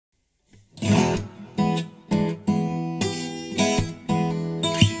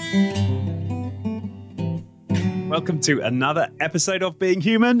Welcome to another episode of Being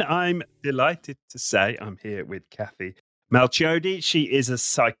Human. I'm delighted to say I'm here with Cathy Malchiodi. She is a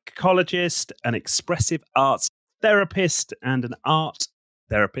psychologist, an expressive arts therapist, and an art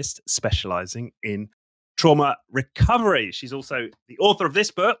therapist specializing in trauma recovery. She's also the author of this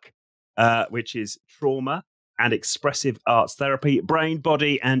book, which is Trauma and Expressive Arts Therapy, Brain,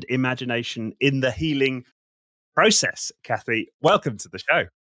 Body, and Imagination in the Healing Process. Cathy, welcome to the show.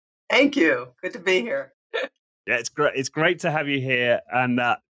 Thank you. Good to be here. Yeah, it's great. It's great to have you here. And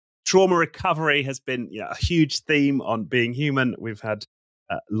trauma recovery has been a huge theme on Being Human. We've had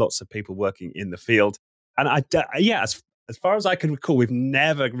lots of people working in the field. And as far as I can recall, we've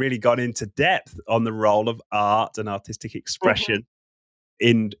never really gone into depth on the role of art and artistic expression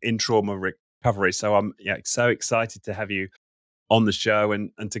in trauma recovery. So I'm so excited to have you on the show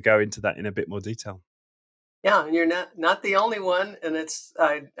and to go into that in a bit more detail. Yeah, and you're not the only one. And it's,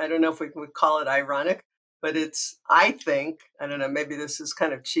 I don't know if we would call it ironic, but it's, I think, I don't know, maybe this is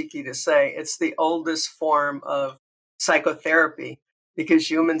kind of cheeky to say, it's the oldest form of psychotherapy because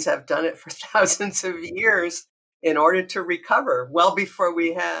humans have done it for thousands of years in order to recover, well before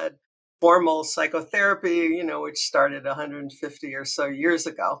we had formal psychotherapy, which started 150 or so years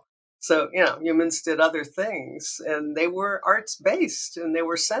ago. So, humans did other things and they were arts based and they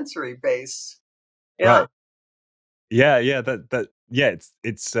were sensory based. Yeah. Right. Yeah.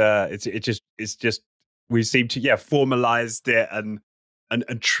 It's just we seem to formalized it and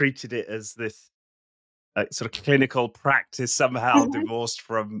treated it as this sort of clinical practice somehow divorced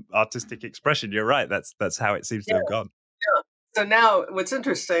from artistic expression. You're right. That's how it seems to have gone. Yeah. So now what's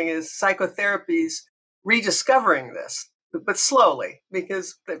interesting is psychotherapy's rediscovering this, but slowly,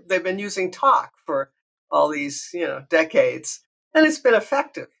 because they've been using talk for all these, decades, and it's been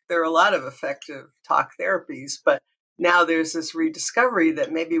effective. There are a lot of effective talk therapies, but now there's this rediscovery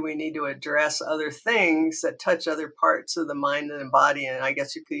that maybe we need to address other things that touch other parts of the mind and the body, and I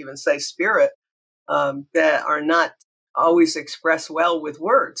guess you could even say spirit, that are not always expressed well with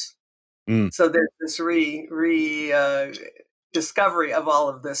words. So there's this discovery of all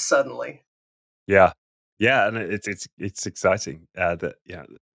of this suddenly. Yeah, and it's exciting that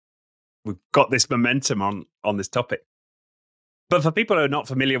we've got this momentum on this topic. But for people who are not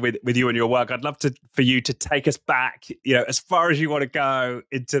familiar with you and your work, I'd love for you to take us back, as far as you want to go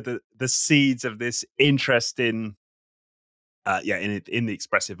into the seeds of this interest in the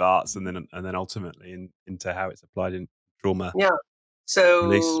expressive arts, and then ultimately into how it's applied in trauma. Yeah. So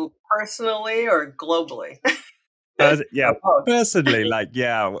release. Personally or globally? Personally,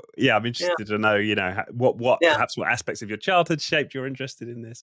 I'm interested to know, what perhaps what aspects of your childhood shaped your interest in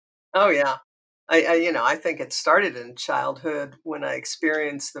this. Oh yeah. I think it started in childhood when I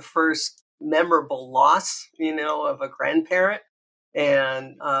experienced the first memorable loss, of a grandparent.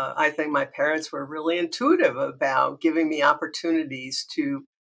 And I think my parents were really intuitive about giving me opportunities to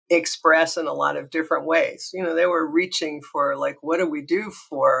express in a lot of different ways. They were reaching for, like, what do we do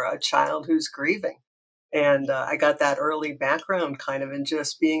for a child who's grieving? And I got that early background kind of in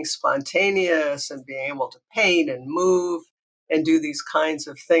just being spontaneous and being able to paint and move and do these kinds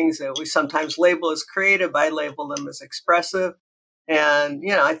of things that we sometimes label as creative. I label them as expressive. And,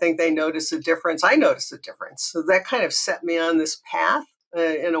 I think they notice a difference. I noticed a difference. So that kind of set me on this path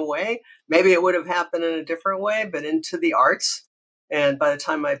in a way. Maybe it would have happened in a different way, but into the arts. And by the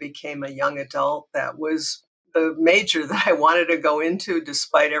time I became a young adult, that was the major that I wanted to go into,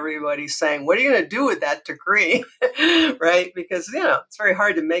 despite everybody saying, what are you going to do with that degree? Right? Because, it's very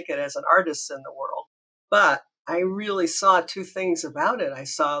hard to make it as an artist in the world. But I really saw two things about it. I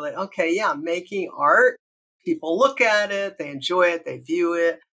saw that, making art, people look at it, they enjoy it, they view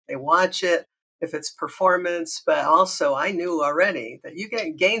it, they watch it, if it's performance. But also I knew already that you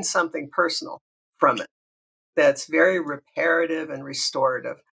can gain something personal from it that's very reparative and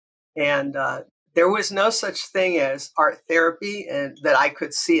restorative. And there was no such thing as art therapy, and that I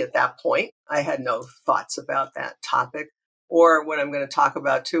could see at that point. I had no thoughts about that topic. Or what I'm going to talk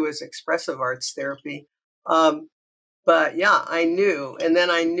about too is expressive arts therapy. But yeah, I knew. And then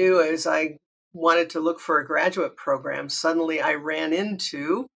I knew as I wanted to look for a graduate program, suddenly I ran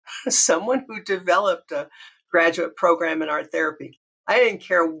into someone who developed a graduate program in art therapy. I didn't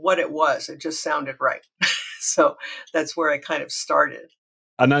care what it was. It just sounded right. So that's where I kind of started.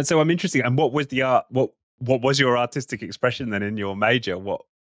 And so I'm interested. And what was the art? What was your artistic expression then in your major? What?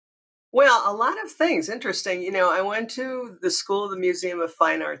 Well, a lot of things. Interesting. I went to the School of the Museum of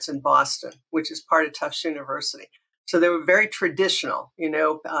Fine Arts in Boston, which is part of Tufts University. So they were very traditional,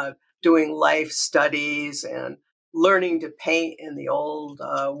 doing life studies and learning to paint in the old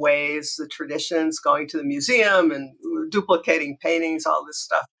ways, the traditions, going to the museum and duplicating paintings, all this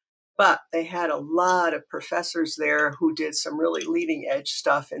stuff. But they had a lot of professors there who did some really leading edge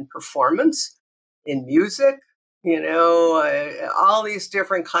stuff in performance, in music, all these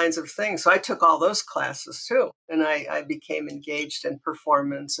different kinds of things. So I took all those classes too. And I became engaged in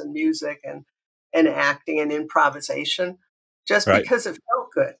performance and music and acting and improvisation just Right. because it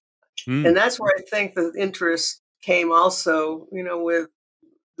felt good. Mm. And that's where I think the interest came also, with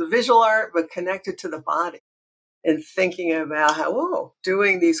the visual art, but connected to the body and thinking about how,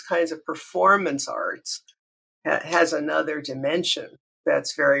 doing these kinds of performance arts has another dimension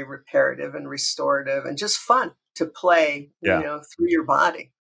that's very reparative and restorative and just fun to play, Yeah. through your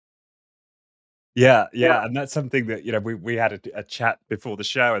body. Yeah, Yeah. yeah, and that's something that, we had a chat before the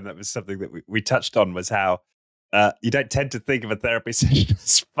show, and that was something that we touched on was how, you don't tend to think of a therapy session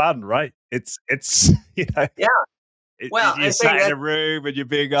as fun, right? It's Yeah. Well, you're I think sat in that a room and you're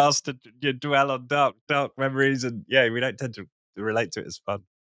being asked to dwell on dark memories, and, yeah, we don't tend to relate to it as fun.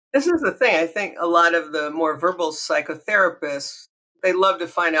 this is the thing. I think a lot of the more verbal psychotherapists, they love to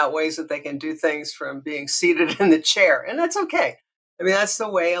find out ways that they can do things from being seated in the chair, and that's okay. I mean, that's the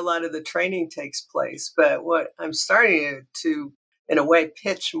way a lot of the training takes place. But what I'm starting to, in a way,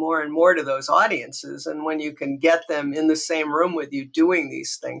 pitch more and more to those audiences, and when you can get them in the same room with you doing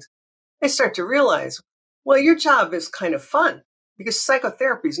these things, they start to realize, well, your job is kind of fun because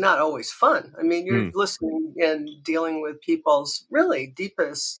psychotherapy is not always fun. I mean, you're Mm. listening and dealing with people's really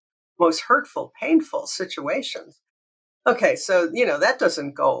deepest, most hurtful, painful situations. Okay, so, that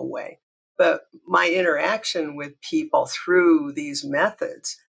doesn't go away. But my interaction with people through these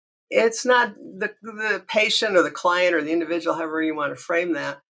methods, it's not the patient or the client or the individual, however you want to frame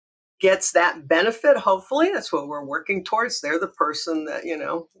that, gets that benefit. Hopefully, that's what we're working towards. They're the person that,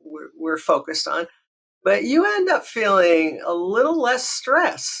 we're focused on. But you end up feeling a little less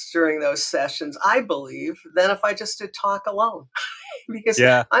stress during those sessions, I believe, than if I just did talk alone. Because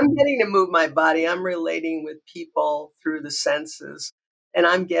Yeah, I'm getting to move my body, I'm relating with people through the senses, and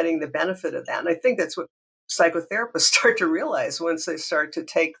I'm getting the benefit of that. And I think that's what psychotherapists start to realize once they start to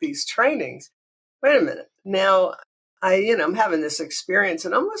take these trainings. Wait a minute. Now, I'm having this experience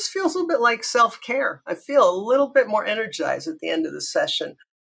and almost feels a little bit like self-care. I feel a little bit more energized at the end of the session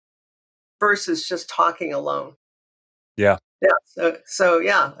versus just talking alone. yeah, Yeah. So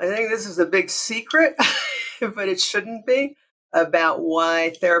yeah, I think this is a big secret, but it shouldn't be about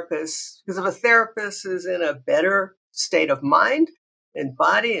why therapists, because if a therapist is in a better state of mind and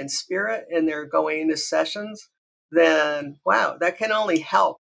body and spirit and they're going into sessions, then wow, that can only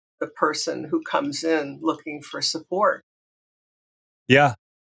help the person who comes in looking for support. yeah.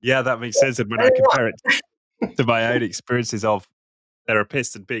 Yeah, that makes sense, and when I compare it to my own experiences of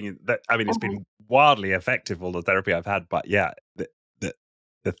therapist and being in that, I mean, it's Mhm, been wildly effective, all the therapy I've had, but yeah, the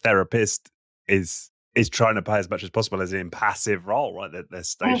the therapist is trying to play as much as possible as an impassive role, right? That they're mhm.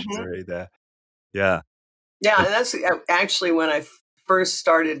 stationary there. Yeah. Yeah, And and that's actually when I first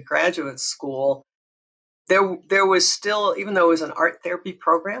started graduate school. There was still, even though it was an art therapy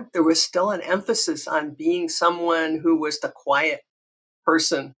program, there was still an emphasis on being someone who was the quiet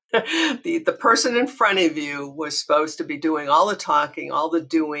person. The person in front of you was supposed to be doing all the talking, all the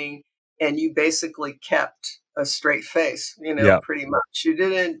doing, and you basically kept a straight face, yeah. pretty much. You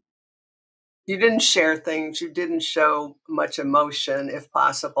didn't share things, you didn't show much emotion if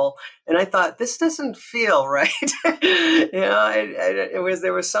possible. And I thought, this doesn't feel right.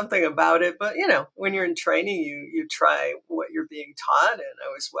 There was something about it. But when you're in training, you try what you're being taught, and I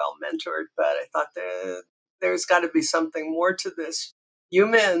was well mentored. But I thought there's got to be something more to this.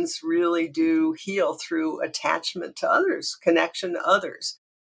 Humans really do heal through attachment to others, connection to others.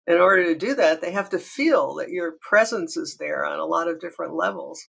 In order to do that, they have to feel that your presence is there on a lot of different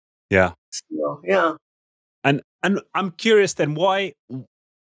levels. Yeah. So, yeah. And I'm curious then,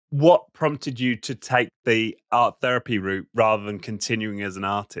 what prompted you to take the art therapy route rather than continuing as an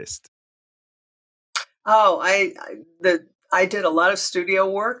artist? Oh, I did a lot of studio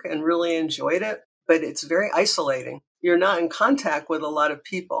work and really enjoyed it, but it's very isolating. You're not in contact with a lot of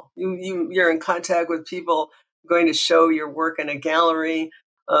people. You're in contact with people going to show your work in a gallery.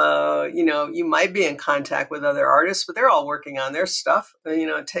 You might be in contact with other artists, but they're all working on their stuff.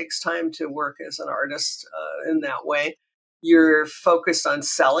 It takes time to work as an artist in that way. You're focused on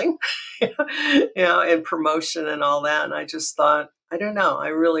selling, and promotion and all that. And I just thought, I don't know. I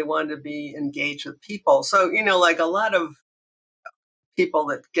really wanted to be engaged with people. So, like a lot of people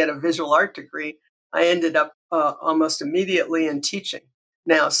that get a visual art degree, I ended up almost immediately in teaching.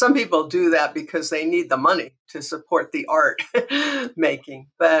 Now, some people do that because they need the money to support the art making,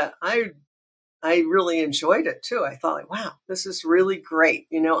 but I really enjoyed it too. I thought, like, wow, this is really great.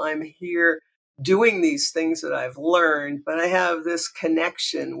 I'm here doing these things that I've learned, but I have this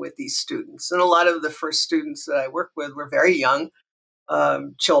connection with these students. And a lot of the first students that I worked with were very young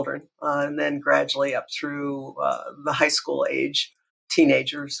children, and then gradually up through the high school age,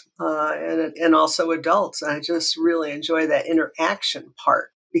 teenagers, and also adults. And I just really enjoy that interaction part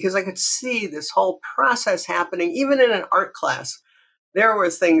because I could see this whole process happening, even in an art class. There were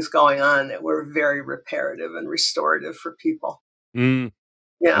things going on that were very reparative and restorative for people. Mm. And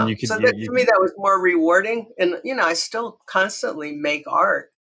Yeah. you could, So that to me, that was more rewarding. And, I still constantly make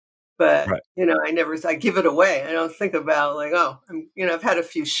art, but, right, I give it away. I don't think about like, oh, I've had a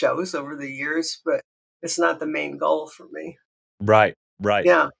few shows over the years, but it's not the main goal for me. right, right.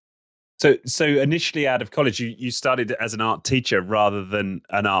 Yeah. So initially out of college, you started as an art teacher rather than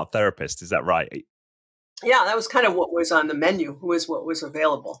an art therapist. Is that right? Yeah. That was kind of what was on the menu, was what was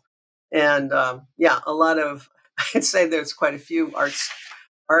available. And yeah, a lot of, I'd say there's quite a few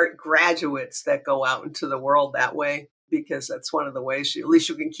art graduates that go out into the world that way because that's one of the ways at least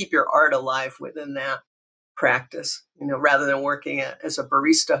you can keep your art alive within that practice, rather than working as a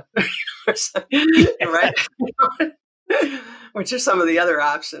barista, or something, right? Which are some of the other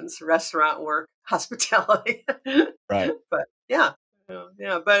options: restaurant work, hospitality. Right. But yeah,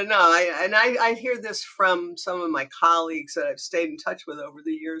 yeah. But no, I hear this from some of my colleagues that I've stayed in touch with over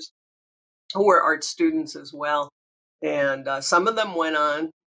the years, who were art students as well, and some of them went on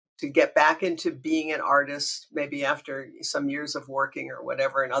to get back into being an artist, maybe after some years of working or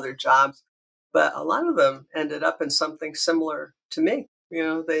whatever in other jobs. But a lot of them ended up in something similar to me.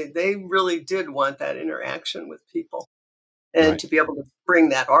 They really did want that interaction with people and Right. to be able to bring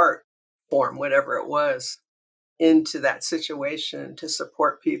that art form, whatever it was, into that situation to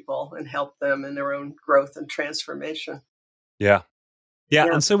support people and help them in their own growth and transformation. Yeah. Yeah.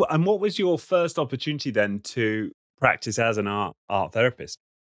 Yeah. And what was your first opportunity then to practice as an art therapist?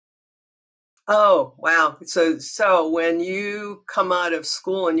 Oh, wow. So when you come out of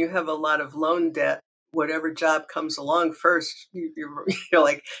school and you have a lot of loan debt, whatever job comes along first, you're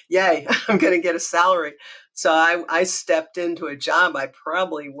like, yay, I'm going to get a salary. So I stepped into a job I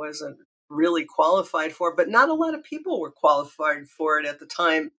probably wasn't really qualified for, but not a lot of people were qualified for it at the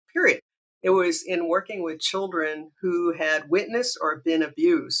time, period. It was in working with children who had witnessed or been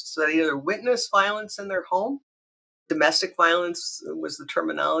abused. So they either witnessed violence in their home, domestic violence was the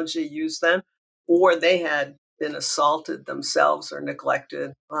terminology used then, or they had been assaulted themselves or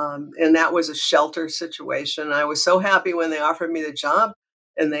neglected. And that was a shelter situation. I was so happy when they offered me the job.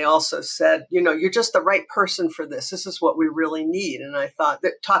 And they also said, you're just the right person for this. This is what we really need. And I thought,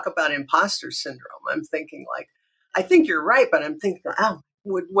 that talk about imposter syndrome. I'm thinking like, I think you're right, but I'm thinking, oh,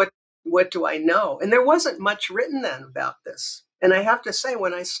 what do I know? And there wasn't much written then about this. And I have to say,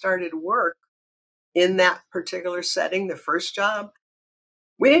 when I started work in that particular setting, the first job,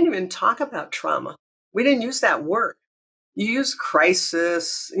 we didn't even talk about trauma. We didn't use that word. You use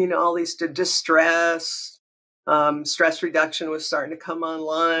crisis, all these distress, stress reduction was starting to come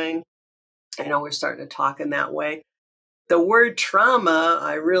online. We're starting to talk in that way. The word trauma,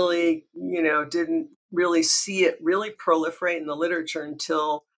 I really, didn't really see it really proliferate in the literature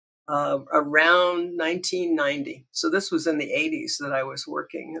until around 1990. So this was in the 80s that I was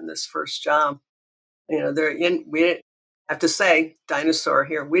working in this first job. We didn't have to say dinosaur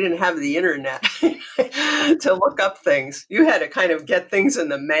here. We didn't have the internet to look up things. You had to kind of get things in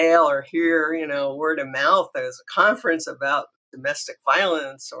the mail or hear, word of mouth. There's a conference about domestic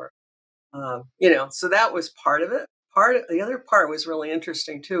violence so that was part of it. The other part was really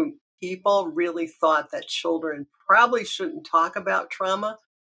interesting too. People really thought that children probably shouldn't talk about trauma,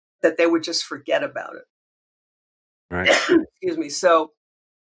 that they would just forget about Right. it. Excuse me. So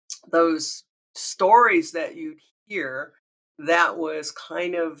those stories that you'd hear, that was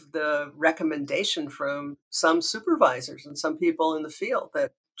kind of the recommendation from some supervisors and some people in the field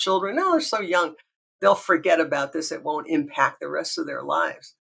that children, no, they're so young, they'll forget about this. It won't impact the rest of their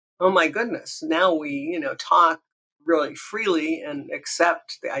lives. Oh my goodness. Now we, talk really freely and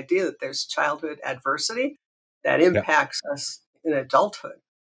accept the idea that there's childhood adversity that Yeah. impacts us in adulthood.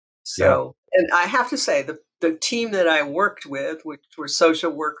 Yeah. So, and I have to say, the team that I worked with, which were social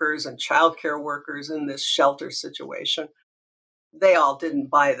workers and childcare workers in this shelter situation, they all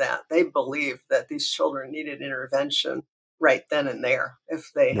didn't buy that. They believed that these children needed intervention right then and there if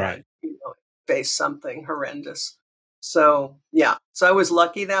they Right. had, faced something horrendous. So, yeah. So I was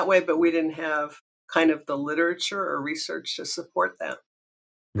lucky that way, but we didn't have kind of the literature or research to support that.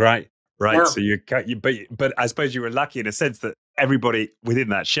 Right. Right. Yeah. So but I suppose you were lucky in a sense that everybody within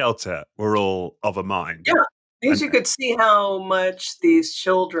that shelter were all of a mind. Yeah, because And you could see how much these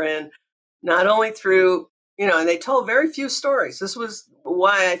children, not only through, and they told very few stories. This was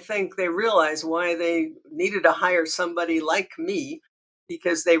why I think they realized why they needed to hire somebody like me,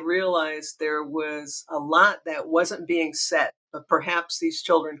 because they realized there was a lot that wasn't being said, but perhaps these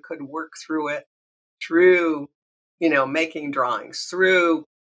children could work through it through, making drawings, through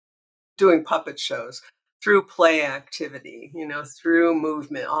doing puppet shows, through play activity, through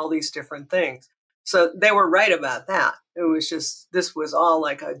movement, all these different things. So they were right about that. It was just, this was all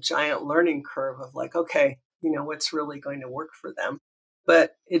like a giant learning curve of like, okay, what's really going to work for them.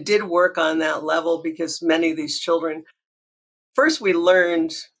 But it did work on that level because many of these children, first we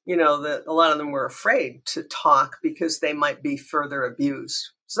learned, that a lot of them were afraid to talk because they might be further abused.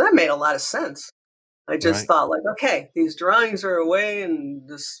 So that made a lot of sense. I just Right. thought like, okay, these drawings are a way, and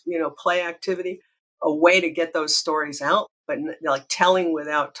this, play activity, a way to get those stories out, but like telling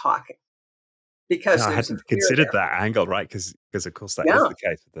without talking, No, because I there's a hadn't fear considered there. that angle, right? Because of course that is Yeah, the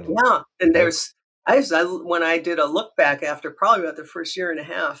case with the yeah. And behavior. when I did a look back after probably about the first year and a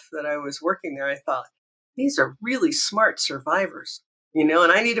half that I was working there, I thought, these are really smart survivors, and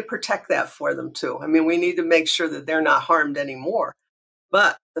I need to protect that for them too. I mean, we need to make sure that they're not harmed anymore.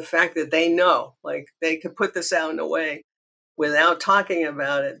 But the fact that they know, like, they could put this out in a way without talking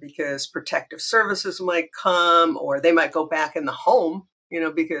about it because protective services might come, or they might go back in the home,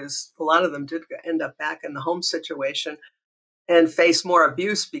 because a lot of them did end up back in the home situation and face more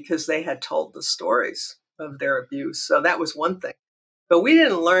abuse because they had told the stories of their abuse. So that was one thing. But we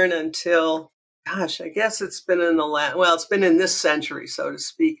didn't learn until, gosh, I guess it's been it's been in this century, so to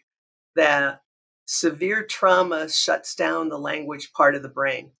speak, that severe trauma shuts down the language part of the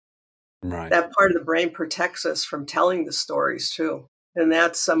brain. Right. That part of the brain protects us from telling the stories too. And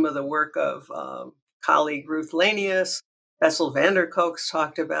that's some of the work of colleague Ruth Lanius. Bessel van der Kolk's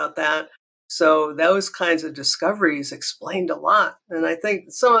talked about that. So those kinds of discoveries explained a lot. And I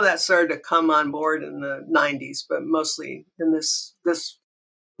think some of that started to come on board in the 90s, but mostly in this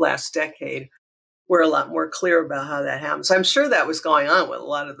last decade, we're a lot more clear about how that happens. I'm sure that was going on with a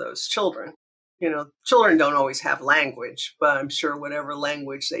lot of those children. Children don't always have language, but I'm sure whatever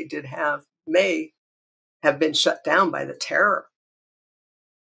language they did have may have been shut down by the terror.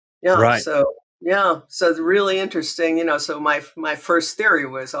 Yeah. Right. So it's really interesting. So my first theory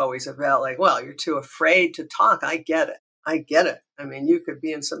was always about like, well, you're too afraid to talk. I get it. I get it. I mean, you could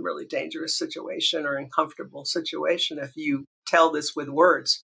be in some really dangerous situation or uncomfortable situation if you tell this with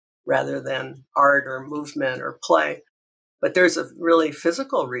words rather than art or movement or play. But there's a really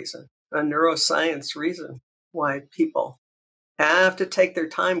physical reason, a neuroscience reason why people have to take their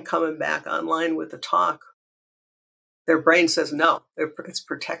time coming back online with the talk. Their brain says no, it's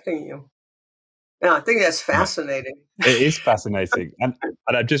protecting you. Yeah, I think that's Right. fascinating. It is fascinating. And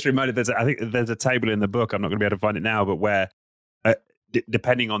I just reminded I think there's a table in the book, I'm not gonna be able to find it now, but where, uh,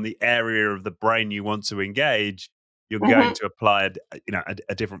 depending on the area of the brain you want to engage, you're going Mhm. to apply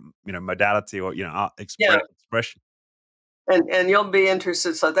a different, modality or, art Yeah, expression. and you'll be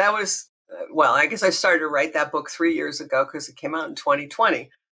interested. So that was well, I guess I started to write that book 3 years ago because it came out in 2020.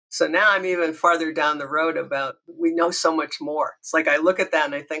 So now I'm even farther down the road about we know so much more. It's like I look at that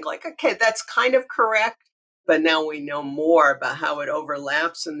and I think like, okay, that's kind of correct, but now we know more about how it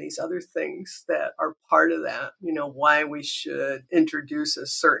overlaps and these other things that are part of that. Why we should introduce a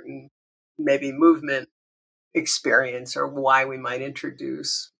certain maybe movement experience, or why we might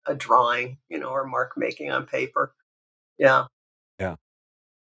introduce a drawing, or mark making on paper. Yeah. Yeah.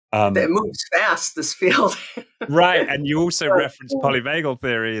 It Um, moves fast, this field. right, and you also reference Yeah. polyvagal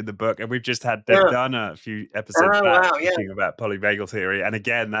theory in the book, and we've just had Yeah. done a few episodes Oh, back wow. Yeah. talking about polyvagal theory, and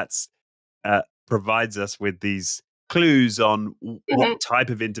again, that's provides us with these clues on what Mhm. type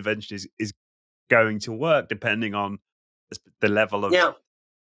of intervention is going to work depending on the level of Yeah.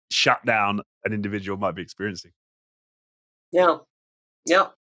 shutdown an individual might be experiencing. Yeah.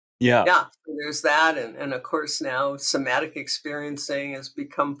 Yeah. Yeah. Yeah. So there's that. And of course, now somatic experiencing has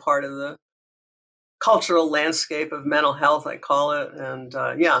become part of the cultural landscape of mental health, I call it. And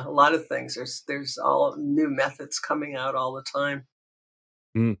yeah, a lot of things. There's all new methods coming out all the time.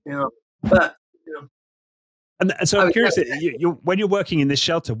 Mm. Yeah. But, you know, And so I I'm mean, curious, when you're working in this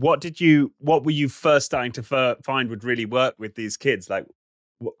shelter, what were you first starting to find would really work with these kids? Like,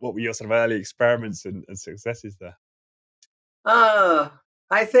 what were your sort of early experiments and successes there? Uh,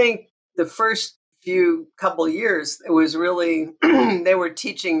 I think the first few couple years, it was really they were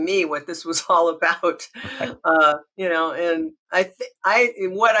teaching me what this was all about. Right. And I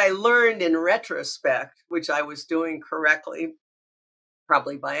what I learned in retrospect, which I was doing correctly,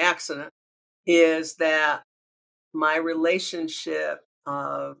 probably by accident, is that my relationship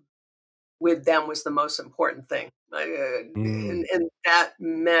with them was the most important thing. Mm. And that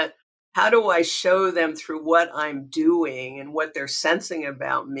meant how do I show them through what I'm doing and what they're sensing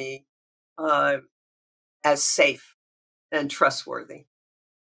about me uh, as safe and trustworthy?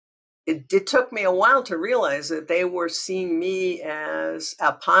 It took me a while to realize that they were seeing me as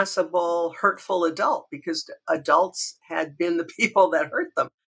a possible hurtful adult because adults had been the people that hurt them.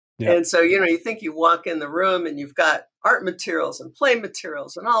 Yeah. And so, you think you walk in the room and you've got art materials and play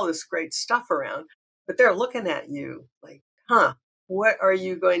materials and all this great stuff around, but they're looking at you like, huh, what are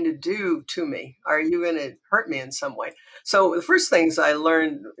you going to do to me? Are you going to hurt me in some way? So the first things I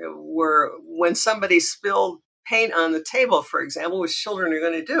learned were when somebody spilled paint on the table, for example, which children are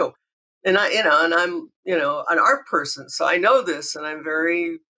going to do. And I'm, an art person. So I know this and I'm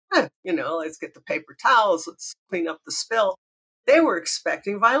very, let's get the paper towels, let's clean up the spill. They were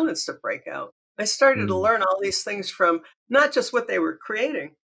expecting violence to break out. I started to Mm. learn all these things from not just what they were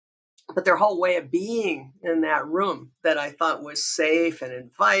creating, but their whole way of being in that room that I thought was safe and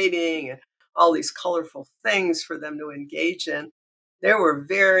inviting and all these colorful things for them to engage in. There were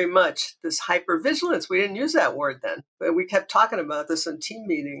very much this hypervigilance. We didn't use that word then, but we kept talking about this in team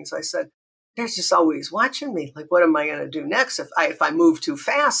meetings. I said, they're just always watching me. Like, what am I going to do next? If I move too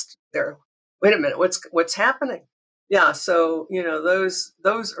fast, they're, wait a minute, what's happening? Yeah. So,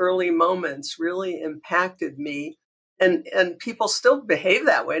 those early moments really impacted me, and people still behave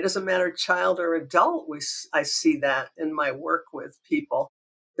that way. It doesn't matter, child or adult. I see that in my work with people.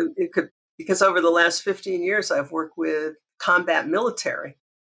 It could, because over the last 15 years, I've worked with combat military.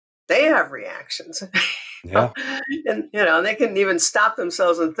 They have reactions. Yeah. And they can even stop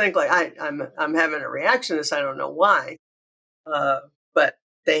themselves and think like, I'm having a reaction to this. I don't know why, but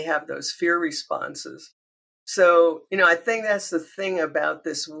they have those fear responses. So, I think that's the thing about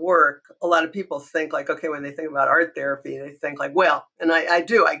this work. A lot of people think like, okay, when they think about art therapy, they think like, well, and I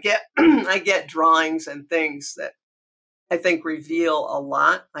do, I get, I get drawings and things that I think reveal a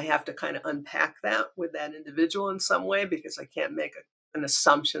lot. I have to kind of unpack that with that individual in some way because I can't make an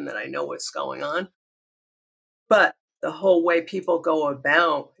assumption that I know what's going on. But the whole way people go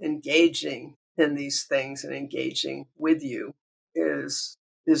about engaging in these things and engaging with you is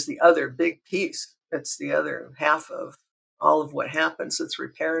the other big piece. It's the other half of all of what happens. It's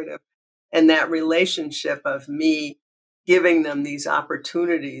reparative. And that relationship of me giving them these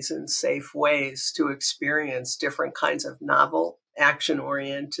opportunities in safe ways to experience different kinds of novel, action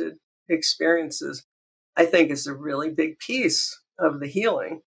oriented experiences, I think is a really big piece of the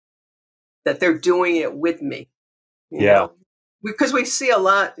healing, that they're doing it with me, you Yeah. know, because we see a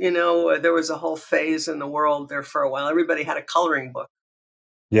lot, there was a whole phase in the world there for a while. Everybody had a coloring book.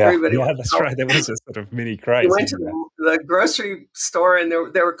 Yeah. Everybody Yeah. was That's coloring. right. There was a sort of mini You craze, went to wasn't there? the grocery store and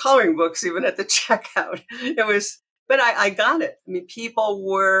there were coloring books even at the checkout. It was, but I got it. I mean, people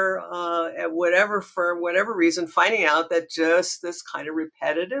were for whatever reason, finding out that just this kind of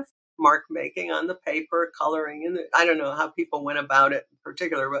repetitive mark making on the paper, coloring in the, I don't know how people went about it in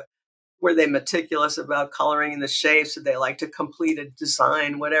particular, but were they meticulous about coloring in the shapes? Did they like to complete a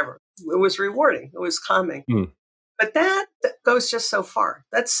design? Whatever. It was rewarding. It was calming. Mm. But that goes just so far.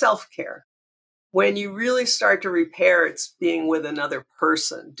 That's self-care. When you really start to repair, it's being with another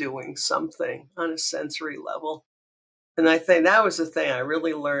person doing something on a sensory level. And I think that was the thing I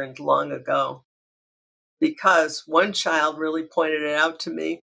really learned long ago, because one child really pointed it out to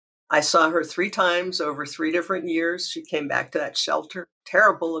me. I saw her 3 times over 3 different years. She came back to that shelter,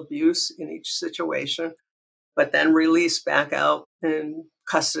 terrible abuse in each situation, but then released back out in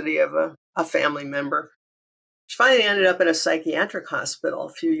custody of a family member. She finally ended up in a psychiatric hospital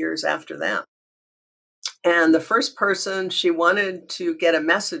a few years after that. And the first person she wanted to get a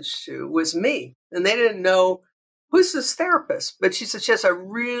message to was me. And they didn't know, who's this therapist? But she said she has a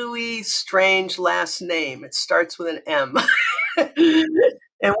really strange last name. It starts with an M.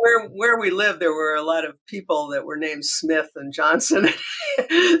 And where we lived, there were a lot of people that were named Smith and Johnson.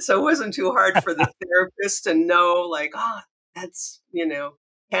 So it wasn't too hard for the therapist to know, like, that's,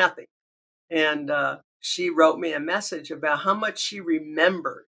 Cathy. And she wrote me a message about how much she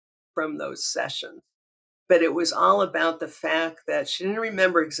remembered from those sessions. But it was all about the fact that she didn't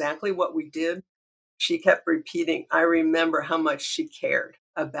remember exactly what we did. She kept repeating, I remember how much she cared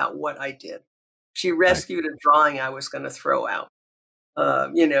about what I did. She Right. rescued a drawing I was going to throw out.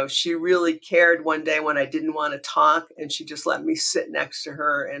 She really cared one day when I didn't want to talk, and she just let me sit next to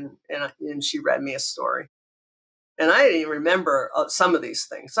her, and she read me a story. And I didn't even remember some of these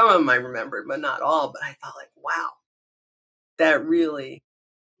things. Some of them I remembered, but not all. But I thought, like, wow, that really,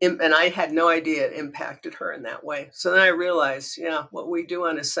 and I had no idea it impacted her in that way. So then I realized, yeah, what we do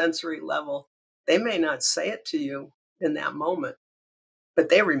on a sensory level, they may not say it to you in that moment, but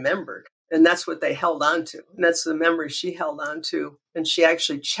they remembered. And that's what they held on to. And that's the memory she held on to. And she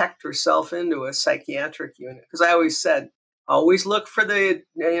actually checked herself into a psychiatric unit. Because I always said, always look for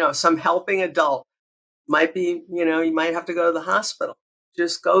some helping adult. Might be, you might have to go to the hospital.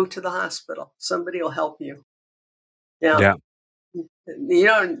 Just go to the hospital. Somebody will help you. Yeah.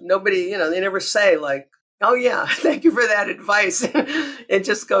 Yeah. Nobody, they never say like, oh yeah, thank you for that advice. It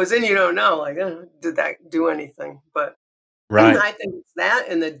just goes in, you don't know, like, did that do anything? But Right. I think it's that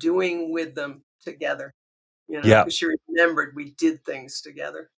and the doing with them together, Yeah. because she remembered we did things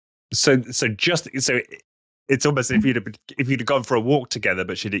together. So it's almost if you'd have gone for a walk together,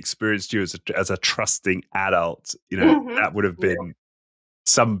 but she'd experienced you as a trusting adult, Mhm. that would have Yeah. been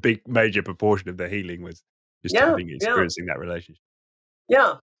some big major proportion of the healing was just Yeah. having Yeah. experiencing that relationship.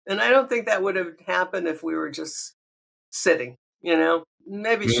 Yeah. And I don't think that would have happened if we were just sitting,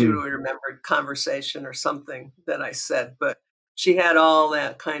 Maybe she would Mm, have remembered conversation or something that I said, but she had all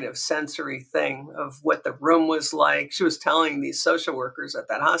that kind of sensory thing of what the room was like. She was telling these social workers at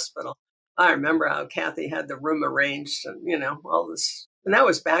that hospital. I remember how Cathy had the room arranged and, all this. And that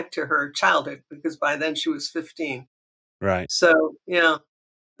was back to her childhood because by then she was 15. right. So,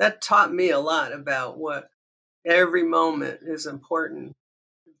 that taught me a lot about what every moment is important,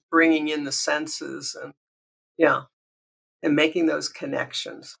 bringing in the senses and, yeah, and making those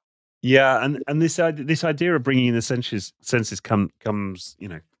connections. Yeah, and this idea of bringing in the senses comes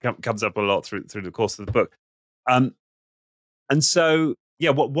up a lot through the course of the book. Um, and so yeah,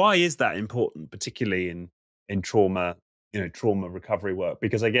 why is that important, particularly in trauma, trauma recovery work?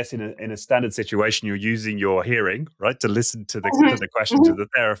 Because I guess in a standard situation, you're using your hearing, right, to listen to Mhm, the questions of mhm. the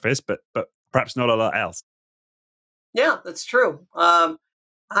therapist, but perhaps not a lot else. Yeah, that's true.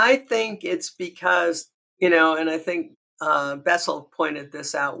 I think it's because, and I think Bessel pointed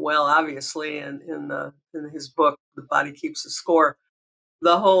this out well, obviously, in his book, The Body Keeps the Score.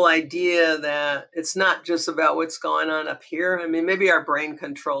 The whole idea that it's not just about what's going on up here. I mean, maybe our brain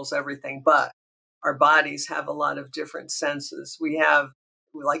controls everything, but our bodies have a lot of different senses. We have,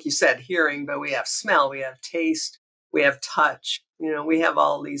 like you said, hearing, but we have smell, we have taste, we have touch. We have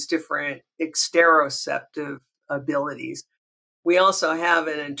all these different exteroceptive abilities. We also have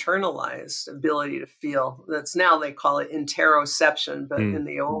an internalized ability to feel. That's now they call it interoception, but Mm, in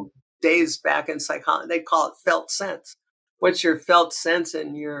the old days back in psychology, they call it felt sense. What's your felt sense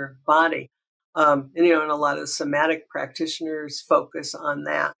in your body? And a lot of somatic practitioners focus on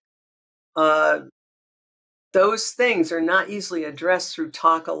that. Uh, those things are not easily addressed through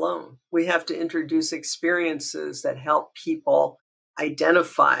talk alone. We have to introduce experiences that help people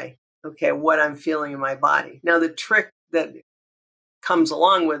identify, okay, what I'm feeling in my body. Now, the trick that comes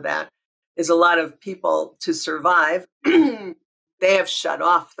along with that is a lot of people to survive, they have shut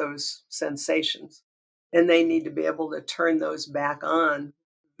off those sensations and they need to be able to turn those back on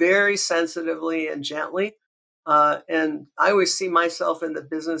very sensitively and gently. And I always see myself in the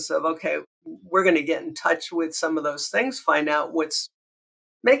business of, okay, we're going to get in touch with some of those things, find out what's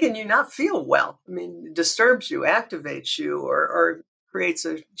making you not feel well. I mean, it disturbs you, activates you, or creates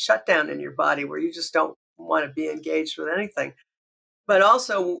a shutdown in your body where you just don't want to be engaged with anything. But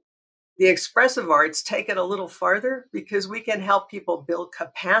also, the expressive arts take it a little farther because we can help people build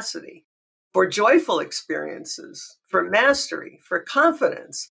capacity for joyful experiences, for mastery, for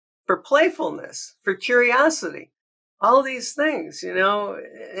confidence, for playfulness, for curiosity, all these things,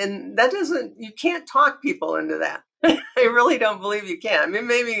 and that doesn't, you can't talk people into that. I really don't believe you can. I mean,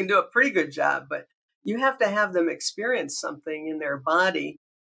 maybe you can do a pretty good job, but you have to have them experience something in their body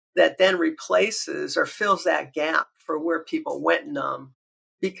that then replaces or fills that gap for where people went numb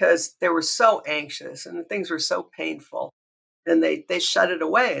because they were so anxious and things were so painful and they shut it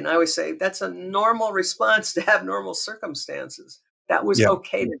away. And I always say that's a normal response to have normal circumstances. That was yeah,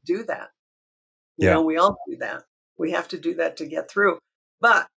 okay to do that. yeah. We all do that. We have to do that to get through.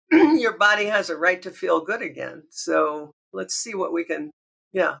 But your body has a right to feel good again. So let's see what we can,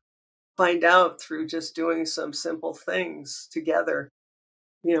 yeah, find out through just doing some simple things together.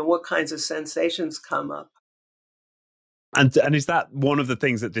 What kinds of sensations come up. And is that one of the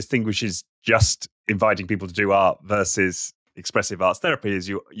things that distinguishes just inviting people to do art versus expressive arts therapy?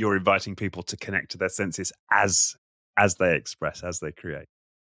 Is you're inviting people to connect to their senses as they express, as they create.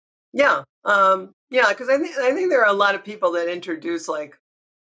 Yeah. Yeah, because I think there are a lot of people that introduce like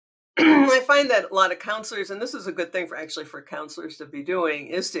I find that a lot of counselors, and this is a good thing for counselors to be doing,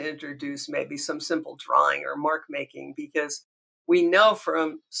 is to introduce maybe some simple drawing or mark making because we know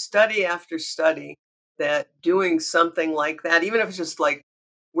from study after study that doing something like that, even if it's just like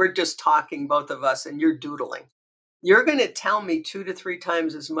we're just talking, both of us, and you're doodling, you're going to tell me 2 to 3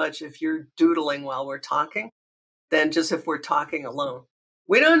 times as much if you're doodling while we're talking than just if we're talking alone.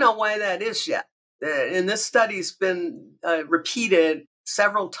 We don't know why that is yet. And this study's been repeated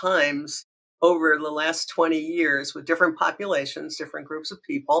several times over the last 20 years with different populations, different groups of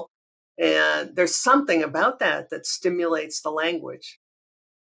people. And there's something about that that stimulates the language.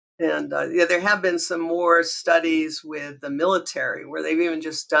 And yeah, there have been some more studies with the military where they've even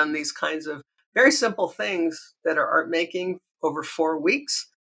just done these kinds of very simple things that are art making over 4 weeks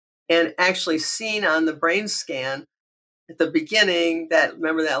and actually seen on the brain scan at the beginning that,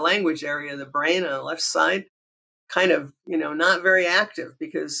 remember that language area of the brain on the left side, kind of, not very active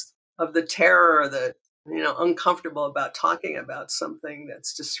because of the terror, the, uncomfortable about talking about something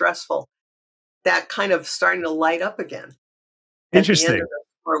that's distressful, that kind of starting to light up again at the end Interesting. of the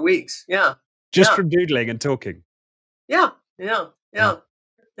 4 weeks. Yeah. Just Yeah. from doodling and talking. Yeah. Yeah. Yeah. Yeah.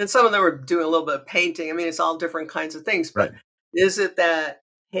 And some of them are doing a little bit of painting. I mean, it's all different kinds of things, Right. but is it that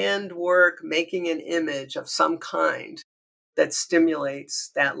handwork, making an image of some kind that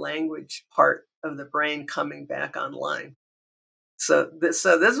stimulates that language part of the brain coming back online? So this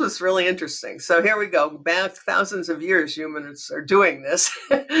was really interesting. So here we go. Back thousands of years, humans are doing this,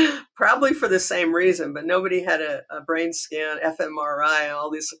 probably for the same reason, but nobody had a brain scan, fMRI,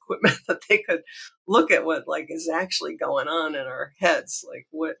 all this equipment that they could look at what like is actually going on in our heads, like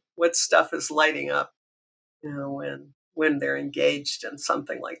what stuff is lighting up, when they're engaged in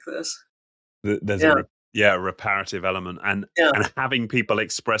something like this. There's Yeah, a reparative element, and yeah, having people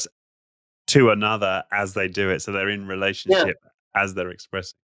express to another as they do it, so they're in yeah. relationship as they're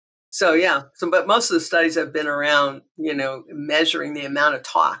expressing. So yeah, but most of the studies have been around, measuring the amount of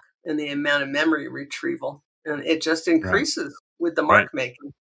talk and the amount of memory retrieval, and it just Right. increases with the Right. mark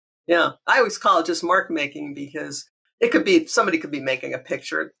making. Yeah, I always call it just mark making because it could be somebody could be making a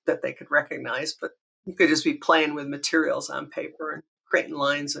picture that they could recognize, but you could just be playing with materials on paper and creating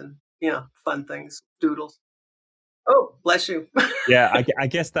lines and fun things, doodles. Oh, bless you. Yeah, I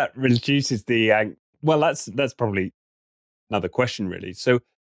guess that reduces the well, that's probably another question really. So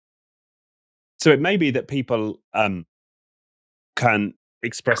it may be that people can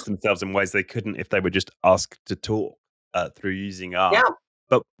express themselves in ways they couldn't if they were just asked to talk through using art. Yeah.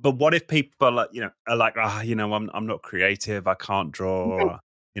 But what if people are, are like, I'm not creative, I can't draw,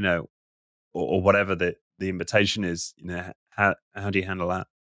 you know, or whatever the invitation is, how do you handle that?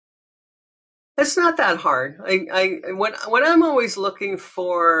 It's not that hard. What I'm always looking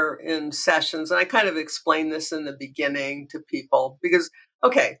for in sessions, and I kind of explain this in the beginning to people because,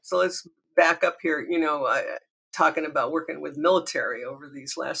 okay, so let's back up here. Talking about working with military over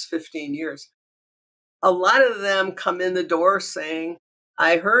these last 15 years, a lot of them come in the door saying,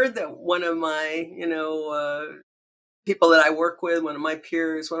 "I heard that one of my, people that I work with, one of my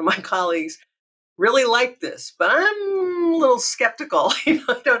peers, one of my colleagues." Really like this, but I'm a little skeptical.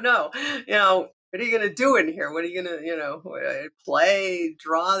 I don't know. What are you going to do in here? What are you going to, play,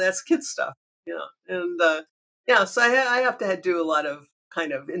 draw? That's kid stuff. And yeah, so I have to do a lot of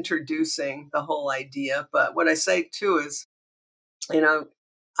kind of introducing the whole idea. But what I say too is, you know,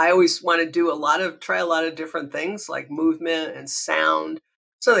 I always want to do try a lot of different things like movement and sound.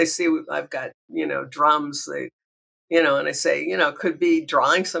 So they see I've got, drums. And I say, it could be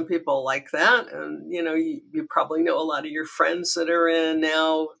drawing. Some people like that. And, you probably know a lot of your friends that are in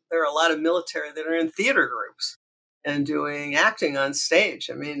now, there are a lot of military that are in theater groups and doing acting on stage.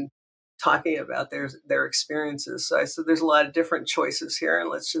 I mean, talking about their experiences. So I said, there's a lot of different choices here, and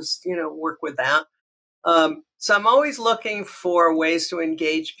let's just, work with that. So I'm always looking for ways to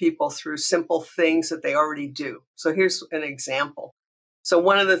engage people through simple things that they already do. So here's an example. So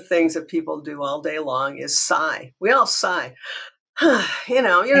one of the things that people do all day long is sigh. We all sigh. You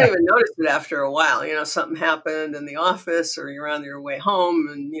don't Yeah, even notice it after a while. Something happened in the office or you're on your way home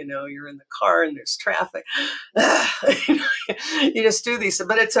and, you're in the car and there's traffic. You you just do these,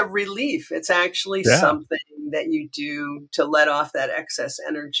 but it's a relief. It's actually yeah. something that you do to let off that excess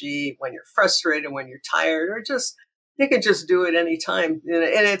energy when you're frustrated, when you're tired, or just, you can just do it anytime.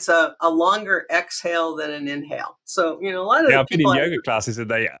 And it's a longer exhale than an inhale. So, a lot of Yeah, the I've been in people yoga classes and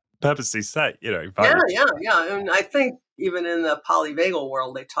they purposely say, invite yeah, you. yeah, yeah. And I think even in the polyvagal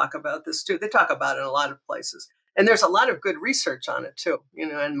world, they talk about this too. They talk about it in a lot of places. And there's a lot of good research on it too,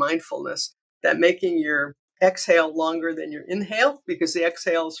 and mindfulness, that making your exhale longer than your inhale, because the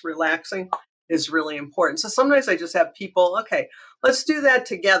exhale is relaxing, is really important. So sometimes I just have people, okay, let's do that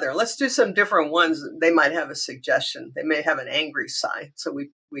together. Let's do some different ones. They might have a suggestion. They may have an angry sigh. So we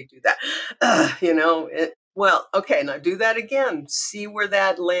do that. Well, okay, now do that again. See where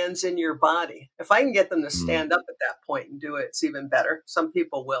that lands in your body. If I can get them to Mm. stand up at that point and do it, it's even better. Some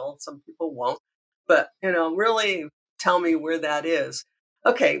people will, some people won't. But, really tell me where that is.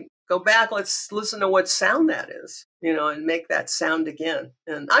 Okay, go back, let's listen to what sound that is, and make that sound again.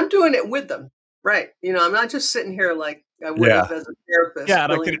 And I'm doing it with them. Right. I'm not just sitting here like I would Yeah. have as a therapist Yeah,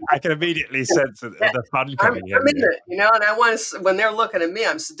 and filling I can immediately in. sense Yeah, the fun I'm coming in. in it, and I want to, when they're looking at me,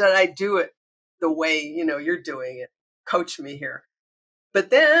 did I do it the way, you're doing it? Coach me here. But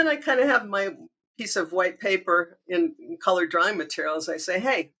then I kind of have my piece of white paper in colored drawing materials. I say,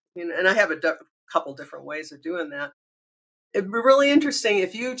 hey, and I have a couple different ways of doing that. It'd be really interesting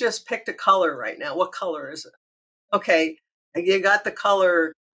if you just picked a color right now. What color is it? Okay, you got the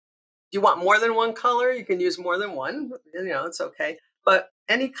color. Do you want more than one color? You can use more than one. It's okay. But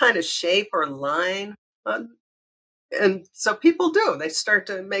any kind of shape or line, uh, and so people do. They start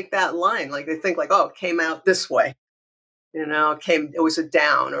to make that line. Like they think, like, oh, it came out this way. It was a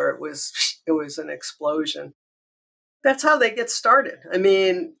down, or it was an explosion. That's how they get started. I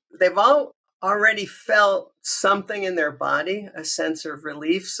mean, they've all already felt something in their body, a sense of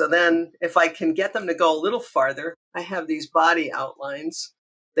relief. So then if I can get them to go a little farther, I have these body outlines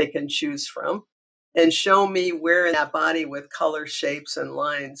they can choose from and show me where in that body with color, shapes, and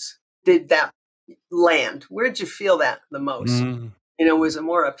lines did that land. Where'd you feel that the most? Mm, Was it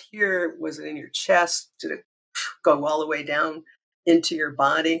more up here? Was it in your chest? Did it go all the way down into your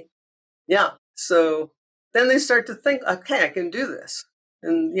body? Yeah. So then they start to think, okay, I can do this.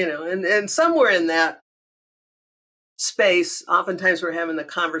 And somewhere in that space, oftentimes we're having the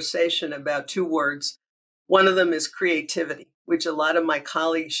conversation about two words. One of them is creativity, which a lot of my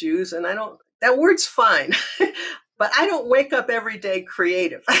colleagues use. And that word's fine, but I don't wake up every day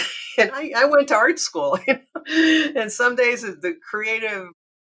creative. And I went to art school, and some days the creative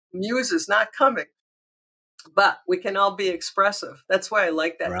muse is not coming. But we can all be expressive. That's why I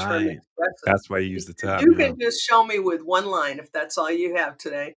like that term right. expressive. That's why you use the If term, you yeah. can just show me with one line, if that's all you have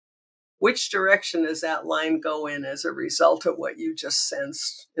today, which direction does that line go in as a result of what you just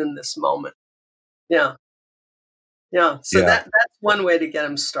sensed in this moment? Yeah. Yeah. So Yeah. that's one way to get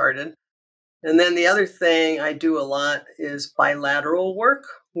them started. And then the other thing I do a lot is bilateral work,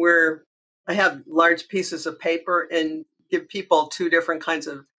 where I have large pieces of paper and give people two different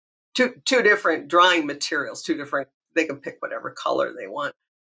drawing materials, they can pick whatever color they want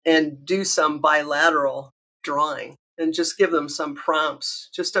and do some bilateral drawing and just give them some prompts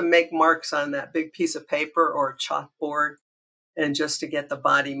just to make marks on that big piece of paper or chalkboard and just to get the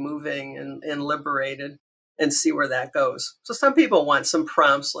body moving and liberated and see where that goes. So some people want some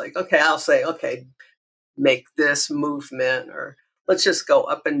prompts like, okay, I'll say, okay, make this movement, or let's just go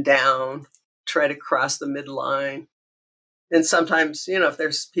up and down, try to cross the midline. And sometimes, if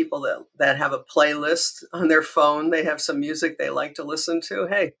there's people that have a playlist on their phone, they have some music they like to listen to.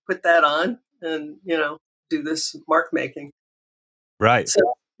 Hey, put that on and, do this mark making. Right. So,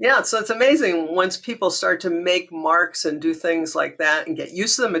 yeah, so it's amazing once people start to make marks and do things like that and get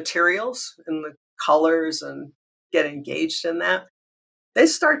used to the materials and the colors and get engaged in that, they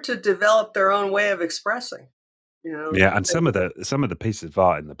start to develop their own way of expressing, you know. Yeah, and some of the pieces of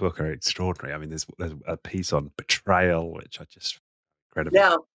art in the book are extraordinary. I mean, there's a piece on betrayal, which I just incredibly,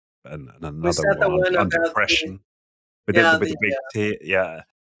 Yeah. and Was another that the one one on about depression with yeah, the big tear. Yeah.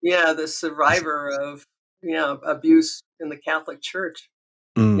 the It's- survivor of, abuse in the Catholic Church?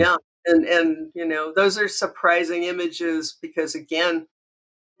 mm, Yeah. And those are surprising images because again,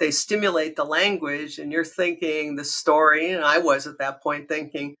 they stimulate the language and you're thinking the story. And I was at that point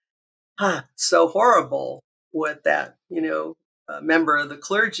thinking, so horrible what that, member of the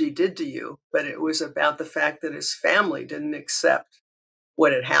clergy did to you. But it was about the fact that his family didn't accept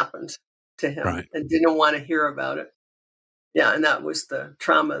what had happened to him right. and didn't want to hear about it. Yeah. And that was the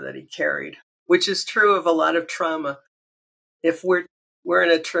trauma that he carried, which is true of a lot of trauma. If we're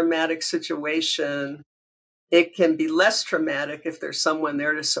in a traumatic situation, it can be less traumatic if there's someone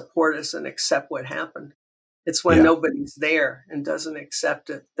there to support us and accept what happened. It's when Yeah. nobody's there and doesn't accept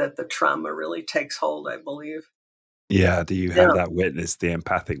it that the trauma really takes hold, I believe. Yeah. Do you have Yeah. that witness, the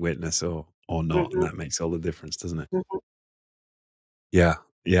empathic witness, or not? And Mhm, that makes all the difference, doesn't it? mhm. Yeah.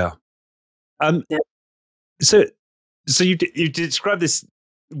 Yeah. Um. Yeah. So you describe this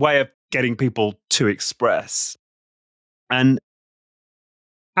way of getting people to express, and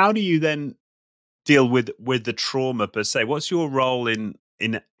how do you then deal with the trauma per se? What's your role in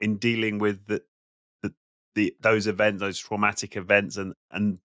dealing with the, those events, those traumatic events,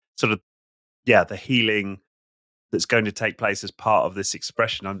 and sort of the healing that's going to take place as part of this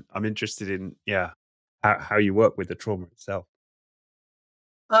expression? I'm interested in how you work with the trauma itself.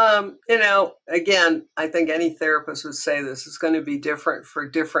 Again, I think any therapist would say this is going to be different for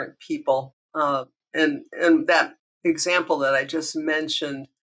different people. And that example that I just mentioned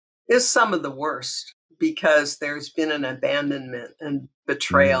is some of the worst because there's been an abandonment and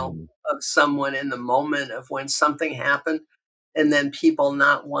betrayal Mm. of someone in the moment of when something happened, and then people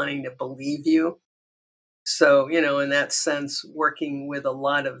not wanting to believe you. So, in that sense, working with a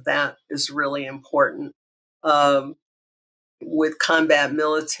lot of that is really important. Um, with combat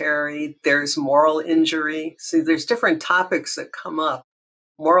military, there's moral injury. See, there's different topics that come up.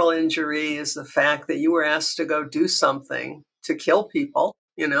 Moral injury is the fact that you were asked to go do something to kill people.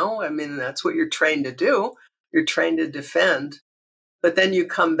 I mean, that's what you're trained to do. You're trained to defend. But then you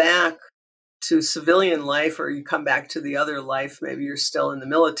come back to civilian life, or you come back to the other life. Maybe you're still in the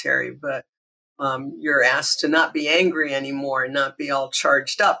military, but you're asked to not be angry anymore and not be all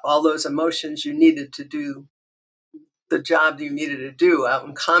charged up. All those emotions you needed to do the job you needed to do out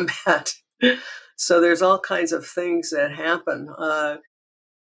in combat. So there's all kinds of things that happen.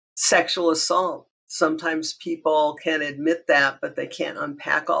 Sexual assault. Sometimes people can admit that, but they can't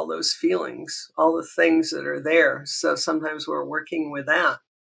unpack all those feelings, all the things that are there. So sometimes we're working with that,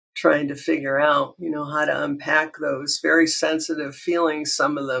 trying to figure out, how to unpack those very sensitive feelings,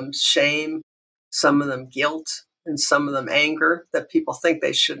 some of them shame, some of them guilt, and some of them anger that people think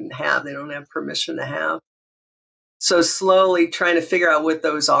they shouldn't have, they don't have permission to have. So slowly trying to figure out what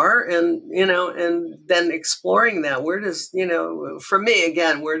those are, and then exploring that. Where does, for me,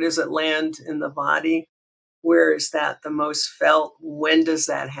 again, where does it land in the body? Where is that the most felt? When does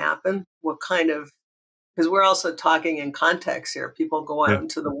that happen? What kind of, because we're also talking in context here. People go Yeah. out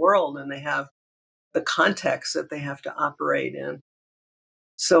into the world and they have the context that they have to operate in.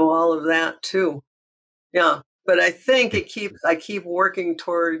 So all of that too. Yeah. But I think I keep working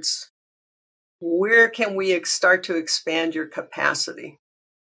towards, where can we start to expand your capacity?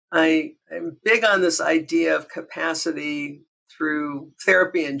 I am big on this idea of capacity through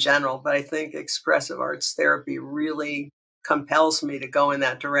therapy in general, but I think expressive arts therapy really compels me to go in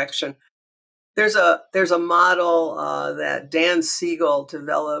that direction. There's a model that Dan Siegel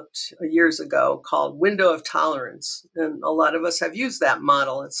developed years ago called window of tolerance, and a lot of us have used that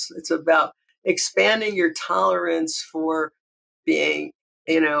model. It's about expanding your tolerance for being,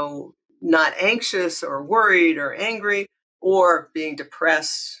 not anxious or worried or angry, or being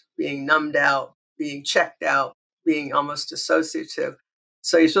depressed, being numbed out, being checked out, being almost dissociative.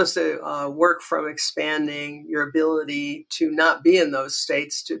 So you're supposed to work from expanding your ability to not be in those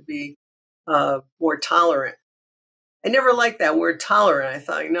states, to be more tolerant. I never liked that word tolerant. I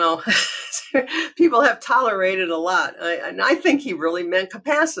thought, no, people have tolerated a lot. And I think he really meant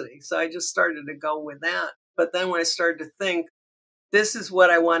capacity. So I just started to go with that. But then when I started to think, this is what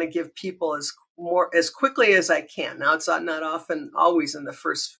I want to give people as quickly as I can. Now, it's not often always in the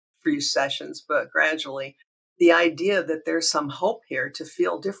first few sessions, but gradually, the idea that there's some hope here to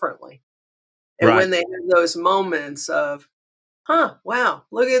feel differently. And Right. when they have those moments of, wow,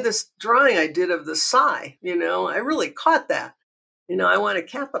 look at this drawing I did of the sigh. I really caught that. I want to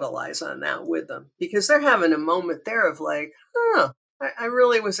capitalize on that with them, because they're having a moment there of like, I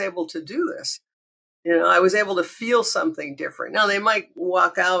really was able to do this. I was able to feel something different. Now they might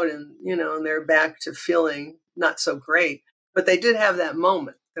walk out and they're back to feeling not so great, but they did have that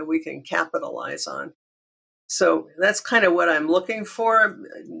moment that we can capitalize on. So that's kind of what I'm looking for,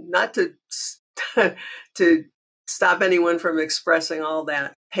 not to to stop anyone from expressing all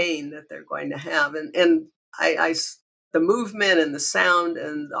that pain that they're going to have. And the movement and the sound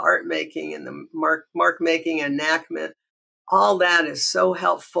and the art making and the mark making enactment, all that is so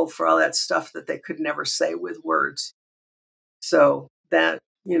helpful for all that stuff that they could never say with words. So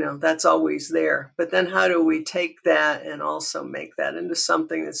that's always there. But then how do we take that and also make that into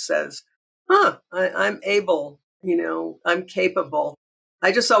something that says, I'm able, I'm capable.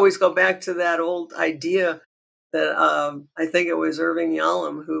 I just always go back to that old idea that I think it was Irving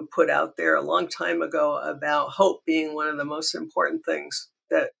Yalom who put out there a long time ago about hope being one of the most important things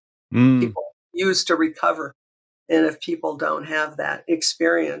that Mm. people use to recover. And if people don't have that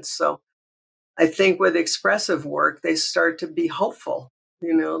experience. So I think with expressive work, they start to be hopeful,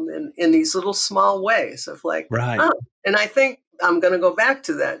 in these little small ways of like, Right. and I think I'm going to go back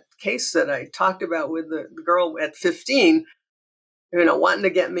to that case that I talked about with the girl at 15, wanting to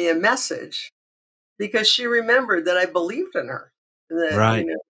get me a message because she remembered that I believed in her. That, Right.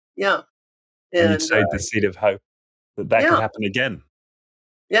 yeah. And you'd And sowed the seed of hope that could yeah, happen again.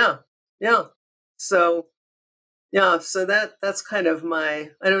 yeah, yeah. So, yeah, so that's kind of I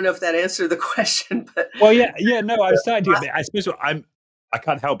don't know if that answered the question, but Well, yeah, no, I'm starting to admit, I suppose I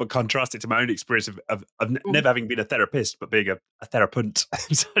can't help but contrast it to my own experience of never having been a therapist, but being a therapist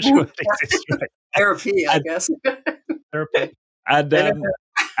in such a way. Right? therapy, I And guess. therapy. And I know.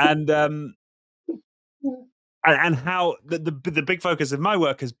 and and how the big focus of my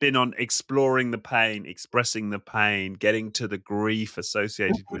work has been on exploring the pain, expressing the pain, getting to the grief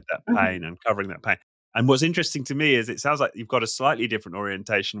associated with that Mhm. pain, uncovering that pain. And what's interesting to me is it sounds like you've got a slightly different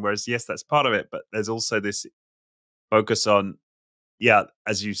orientation, whereas yes, that's part of it, but there's also this focus on, yeah,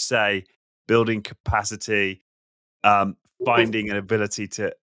 as you say, building capacity, Mhm. finding an ability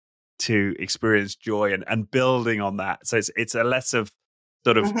to experience joy and building on that. So it's a less of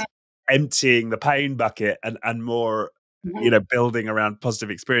sort of Mhm. emptying the pain bucket and more, Mhm. building around positive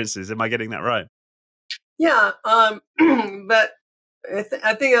experiences. Am I getting that right? Yeah, but I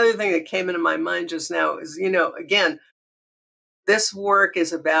think the other thing that came into my mind just now is, again, this work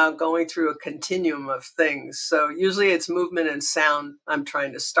is about going through a continuum of things. So usually it's movement and sound I'm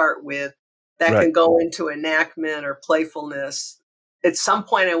trying to start with. That Right. can go into enactment or playfulness. At some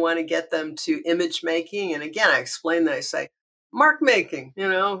point, I want to get them to image making. And again, I explain that. I say, mark making,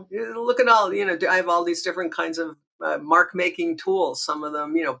 look at all, I have all these different kinds of mark making tools. Some of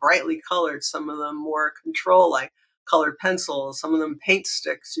them, brightly colored, some of them more control, like colored pencils, some of them paint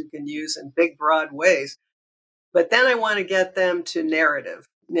sticks you can use in big, broad ways. But then I want to get them to narrative.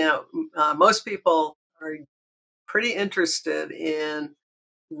 Now, most people are pretty interested in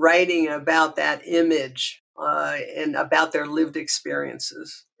writing about that image and about their lived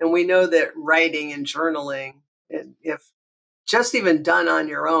experiences. And we know that writing and journaling, if just even done on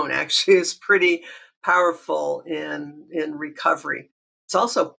your own, actually is pretty powerful in recovery. It's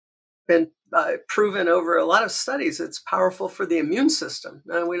also been proven over a lot of studies. It's powerful for the immune system.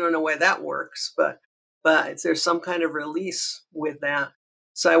 And we don't know why that works, but there's some kind of release with that.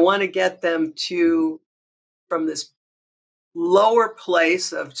 So I want to get them to from this lower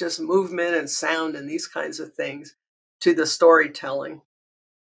place of just movement and sound and these kinds of things to the storytelling.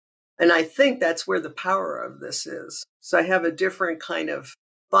 And I think that's where the power of this is. So I have a different kind of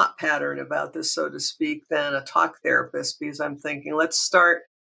thought pattern about this, so to speak, than a talk therapist, because I'm thinking, let's start,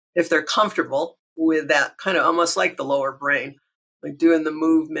 if they're comfortable with that, kind of almost like the lower brain, like doing the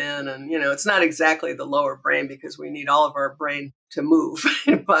movement. And, it's not exactly the lower brain because we need all of our brain to move,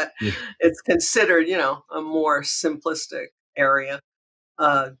 but Yeah. it's considered, a more simplistic area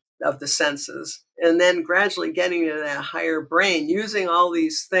uh, of the senses, and then gradually getting to that higher brain, using all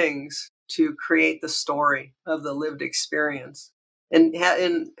these things to create the story of the lived experience. In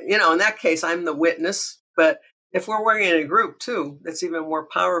that case, I'm the witness. But if we're working in a group too, that's even more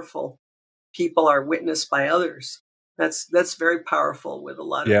powerful. People are witnessed by others. That's very powerful with a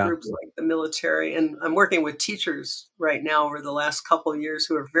lot of Yeah. groups like the military. And I'm working with teachers right now over the last couple of years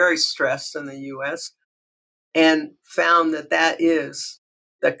who are very stressed in the U.S. and found that that is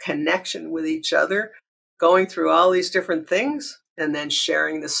the connection with each other, going through all these different things and then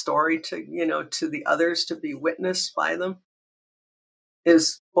sharing the story to the others to be witnessed by them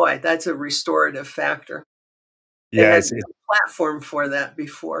is, boy, that's a restorative factor. They Yeah. had It's, no it's platform for that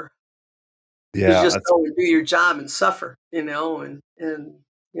before. You yeah. just It's go and do your job and suffer, and you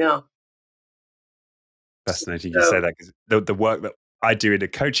know fascinating you say so that because the work that I do in a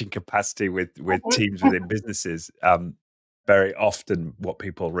coaching capacity with teams within businesses, very often what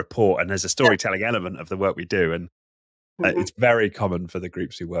people report, and there's a yeah. storytelling element of the work we do, and Mhm. it's very common for the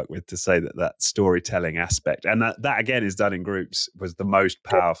groups we work with to say that storytelling aspect, and that again is done in groups, was the most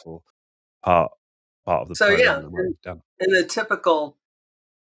powerful part part of the So program yeah, and the work we've done. in the typical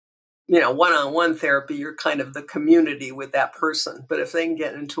one-on-one therapy, you're kind of the community with that person. But if they can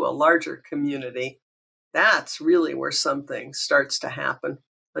get into a larger community, that's really where something starts to happen.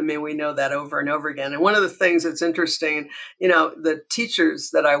 I mean, we know that over and over again. And one of the things that's interesting, the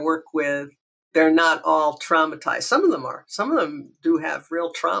teachers that I work with, they're not all traumatized. Some of them are. Some of them do have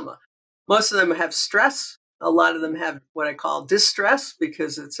real trauma. Most of them have stress. A lot of them have what I call distress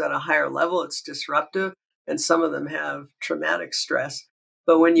because it's at a higher level, it's disruptive. And some of them have traumatic stress.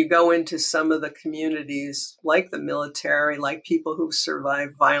 But when you go into some of the communities, like the military, like people who've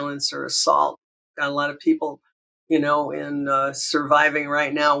survived violence or assault, got a lot of people, in surviving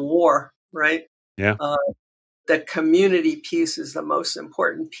right now war, right? Yeah, Uh, the community piece is the most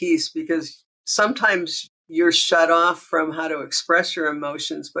important piece because sometimes you're shut off from how to express your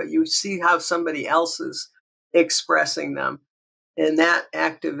emotions, but you see how somebody else is expressing them. And that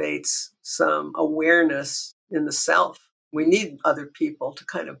activates some awareness in the self. We need other people to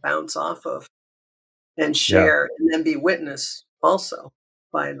kind of bounce off of and yeah, share and then be witnessed also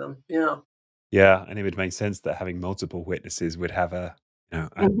by them. yeah, and it would make sense that having multiple witnesses would have a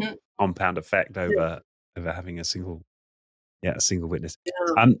Mhm. compound effect Yeah, over having a single witness. yeah,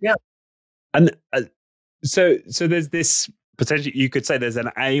 Um, yeah. and so there's this potential. You could say there's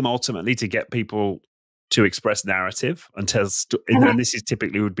an aim ultimately to get people to express narrative and tell, and this is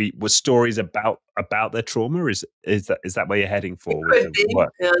typically was stories about their trauma. Is that where you're heading It for with could the be,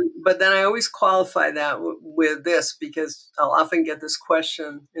 work? but then I always qualify that with this because I'll often get this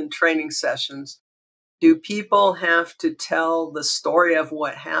question in training sessions. Do people have to tell the story of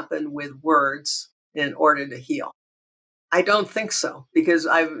what happened with words in order to heal? I don't think so because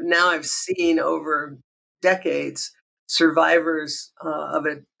I've seen over decades survivors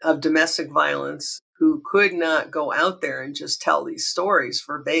of domestic violence who could not go out there and just tell these stories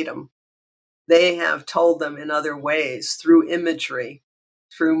verbatim. They have told them in other ways through imagery,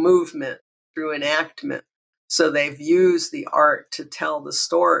 through movement, through enactment. So they've used the art to tell the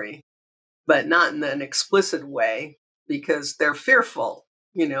story, but not in an explicit way because they're fearful,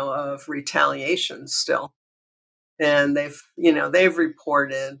 of retaliation still. And they've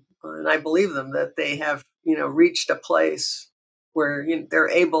reported, and I believe them, that they have, reached a place where they're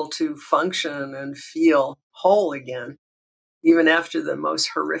able to function and feel whole again, even after the most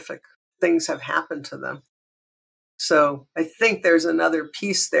horrific things have happened to them. So I think there's another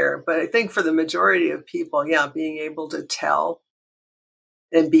piece there. But I think for the majority of people, yeah, being able to tell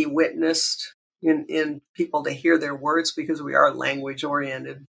and be witnessed in people to hear their words because we are language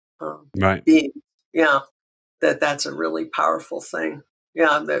oriented Right. beings. Yeah, that's a really powerful thing.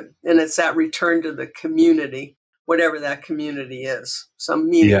 Yeah, and it's that return to the community, whatever that community is, some Yeah.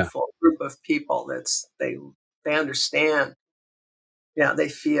 meaningful group of people they understand. Yeah, they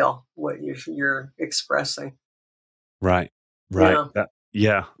feel what you're expressing. Right. Right. Yeah, That.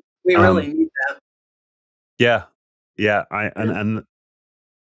 Yeah. we really Um. need that. Yeah. Yeah. I Yeah.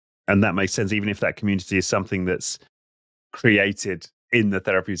 and that makes sense. Even if that community is something that's created in the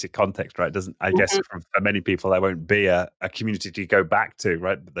therapeutic context, right? Doesn't, I guess, Mhm, for many people, there won't be a community to go back to,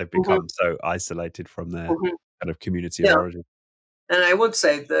 right? But they've mhm, become so isolated from their mhm. kind of community of Yeah, origin. and I would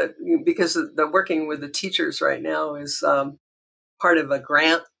say that because the working with the teachers right now is part of a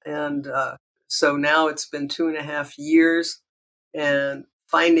grant, and so now it's been 2.5 years, and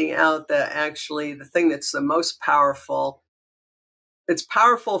finding out that actually the thing that's the most powerful, it's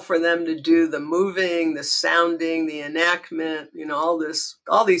powerful for them to do the moving, the sounding, the enactment, all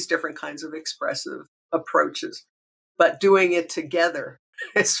these different kinds of expressive approaches, but doing it together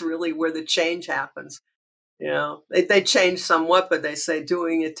is really where the change happens. They change somewhat, but they say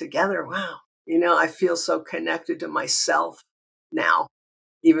doing it together, wow, I feel so connected to myself now,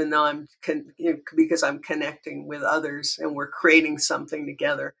 even though because I'm connecting with others and we're creating something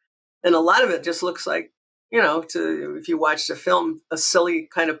together. And a lot of it just looks like, if you watch the film, a silly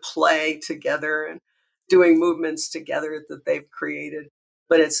kind of play together and doing movements together that they've created.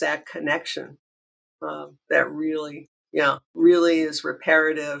 But it's that connection that really, yeah, really is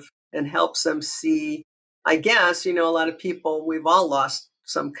reparative and helps them see. I guess, a lot of people, we've all lost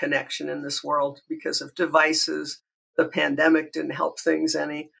some connection in this world because of devices. The pandemic didn't help things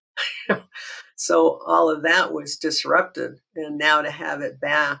any. So all of that was disrupted. And now to have it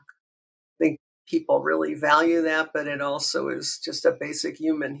back, I think people really value that, but it also is just a basic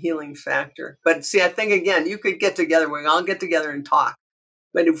human healing factor. But see, I think again, you could get together, we all get together and talk.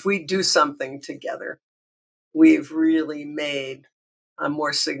 But if we do something together, we've really made a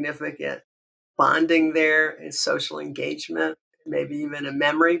more significant bonding there and social engagement, maybe even a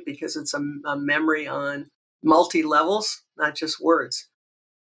memory, because it's a memory on multi levels, not just words.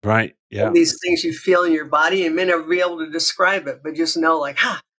 Right. All Yeah. these things you feel in your body, you may never be able to describe it, but just know, like,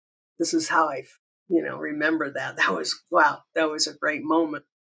 this is how remember that. That was, wow, that was a great moment.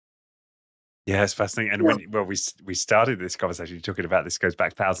 Yeah, it's fascinating. And Yeah. we started this conversation talking about, this goes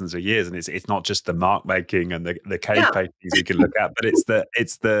back thousands of years, and it's not just the mark making and the cave Yeah. paintings we can look at, but it's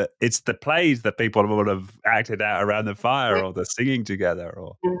the plays that people would have acted out around the fire, or the singing together,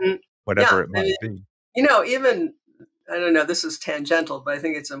 or Hmm. Yeah. whatever it I mean, might be. even, I don't know, this is tangential, but I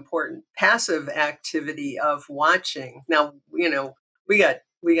think it's important. Passive activity of watching. Now, we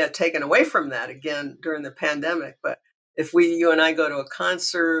got taken away from that again during the pandemic, but if you and I go to a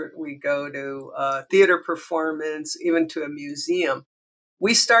concert, we go to a theater performance, even to a museum,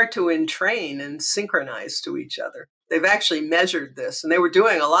 we start to entrain and synchronize to each other. They've actually measured this, and they were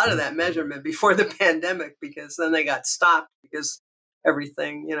doing a lot of Mm. that measurement before the pandemic because then they got stopped because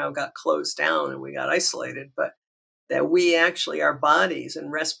everything, got closed down and we got isolated. But that we actually, our bodies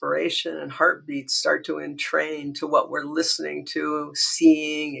and respiration and heartbeats start to entrain to what we're listening to,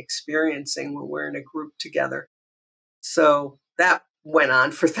 seeing, experiencing when we're in a group together. So that went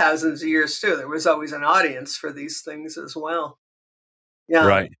on for thousands of years too. There was always an audience for these things as well. Yeah.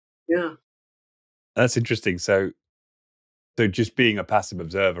 Right. Yeah. That's interesting. So just being a passive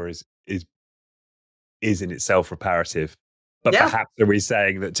observer is in itself reparative. But Yeah. perhaps are we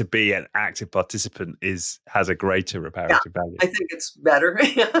saying that to be an active participant has a greater Yeah, reparative value? I think it's better,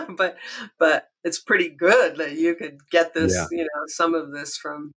 yeah, but it's pretty good that you could get Yeah. this, some of this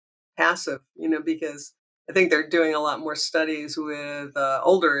from passive, because I think they're doing a lot more studies with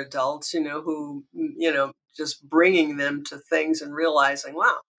older adults, who, just bringing them to things and realizing,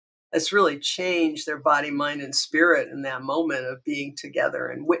 wow, it's really changed their body, mind, and spirit in that moment of being together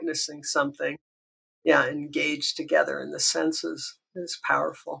and witnessing something. Yeah, engaged together in the senses is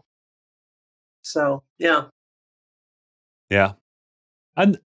powerful. So, yeah. Yeah.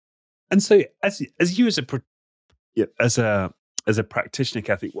 And so as you yeah, as a practitioner,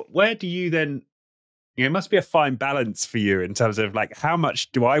 Kathy, where do you then, it must be a fine balance for you in terms of like, how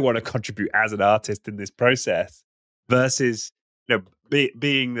much do I want to contribute as an artist in this process versus,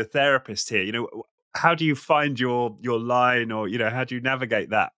 being the therapist here? How do you find your line, or how do you navigate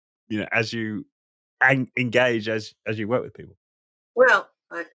that? As you engage as you work with people. Well,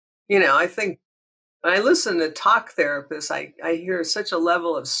 I think when I listen to talk therapists, I hear such a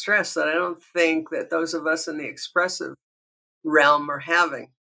level of stress that I don't think that those of us in the expressive realm are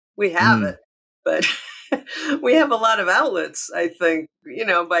having. We have Mm, it, but we have a lot of outlets, I think,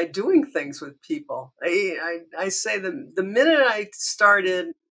 by doing things with people. I say the minute I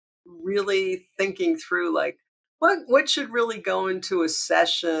started really thinking through like what should really go into a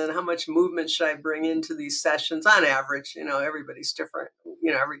session, how much movement should I bring into these sessions on average, everybody's different,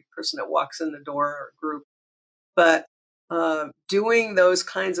 every person that walks in the door or group, but doing those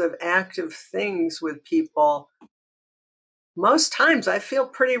kinds of active things with people, most times I feel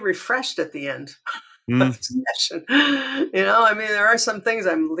pretty refreshed at the end of mm, the session. I mean, there are some things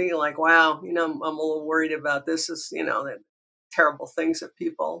I'm thinking like, wow, I'm a little worried about this is, the terrible things that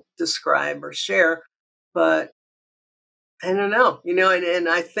people describe or share. But I don't know, and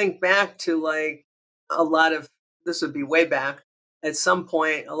I think back to like a lot of, this would be way back. At some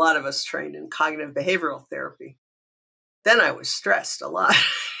point, a lot of us trained in cognitive behavioral therapy. Then I was stressed a lot.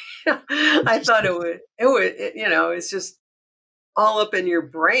 I thought interesting. it's just all up in your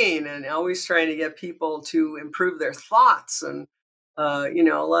brain and always trying to get people to improve their thoughts and a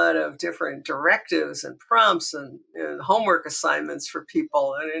lot of different directives and prompts and homework assignments for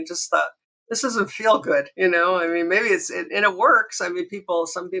people, and I just thought this doesn't feel good. I mean, maybe and it works. I mean,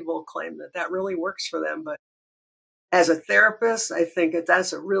 some people claim that that really works for them, but as a therapist, I think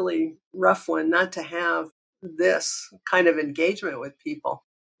that's a really rough one not to have this kind of engagement with people.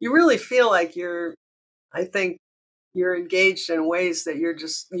 You really feel like I think you're engaged in ways that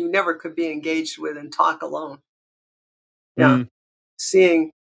you never could be engaged with and talk alone. Yeah. Mm,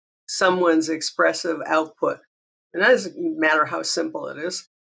 Seeing someone's expressive output. And that doesn't matter how simple it is,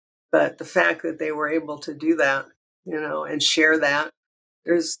 but the fact that they were able to do that, and share that,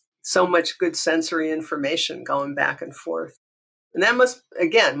 there's so much good sensory information going back and forth. And that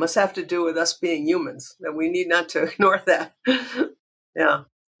must have to do with us being humans, that we need not to ignore that. Yeah.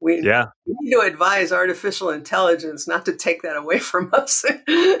 yeah. We need to advise artificial intelligence not to take that away from us.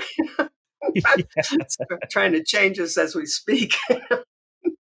 It's trying to change us as we speak,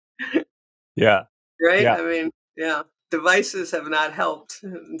 Yeah. right? Yeah. I mean, yeah, devices have not helped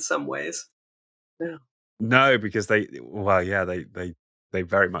in some ways. Yeah. No, because they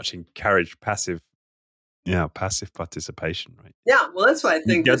very much encourage passive participation, right? Yeah. Well, that's why I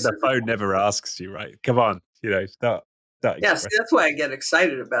think this The is, phone never asks you, right? Come on, start yeah, see, expressing. that's why I get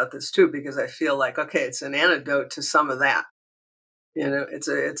excited about this too, because I feel like, okay, it's an antidote to some of that. It's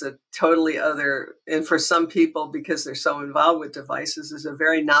a totally other, and for some people, because they're so involved with devices, is a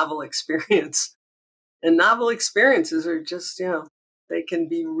very novel experience. And novel experiences are just, they can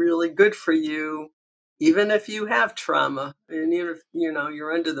be really good for you, even if you have trauma, and even if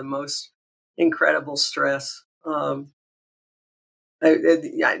you're under the most incredible stress.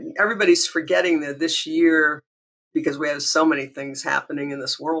 Yeah, everybody's forgetting that this year, because we have so many things happening in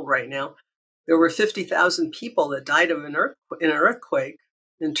this world right now, there were 50,000 people that died of in an earthquake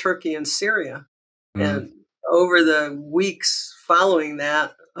in Turkey and Syria. Mm, And over the weeks following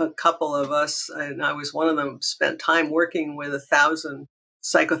that, a couple of us, and I was one of them, spent time working with 1,000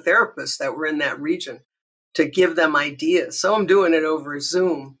 psychotherapists that were in that region to give them ideas. So I'm doing it over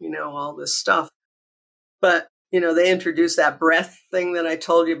Zoom, all this stuff. But, they introduced that breath thing that I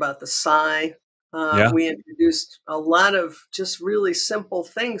told you about, the sigh. yeah. We introduced a lot of just really simple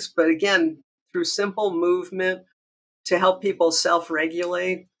things, but again, through simple movement to help people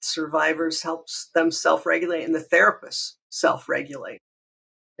self-regulate. Survivors helps them self-regulate, and the therapists self-regulate.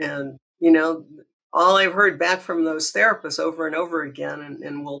 And, all I've heard back from those therapists over and over again,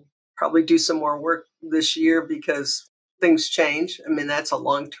 and we'll probably do some more work this year because things change. I mean, that's a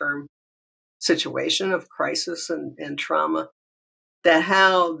long-term situation of crisis and trauma, that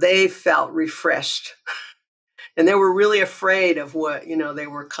how they felt refreshed. And they were really afraid of what, they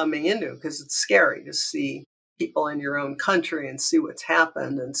were coming into, because it's scary to see people in your own country and see what's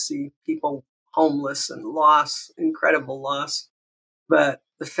happened and see people homeless and loss, incredible loss. But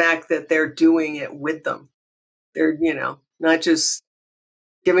the fact that they're doing it with them, they're, not just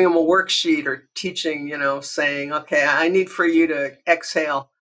giving them a worksheet or teaching, saying, okay, I need for you to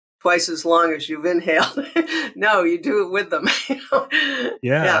exhale twice as long as you've inhaled. No, you do it with them.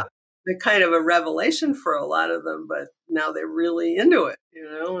 Yeah, Yeah. they're kind of a revelation for a lot of them, but now they're really into it,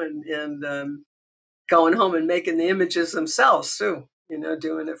 and going home and making the images themselves too,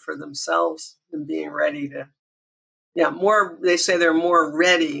 doing it for themselves and being ready to, yeah, more, they say they're more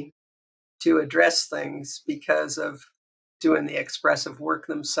ready to address things because of doing the expressive work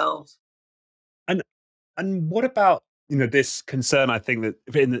themselves. And what about, this concern? I think that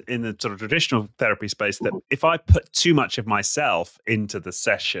in the sort of traditional therapy space, that if I put too much of myself into the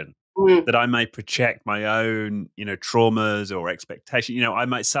session, Mm, that I may project my own, traumas or expectation. I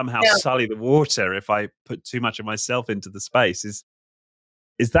might somehow yeah, sully the water if I put too much of myself into the space. Is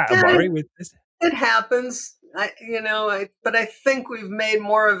that a yeah, worry with this? it happens. But I think we've made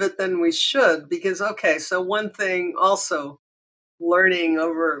more of it than we should, because, okay, so one thing also, learning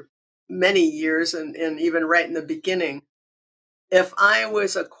over many years and even right in the beginning, if I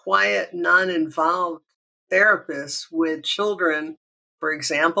was a quiet, non-involved therapist with children, for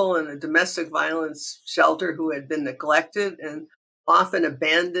example, in a domestic violence shelter who had been neglected and often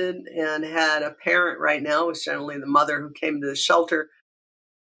abandoned and had a parent, right now, was generally the mother who came to the shelter,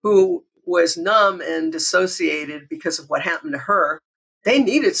 who was numb and dissociated because of what happened to her, they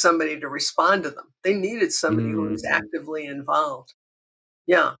needed somebody to respond to them. They needed somebody who was Mm, actively involved.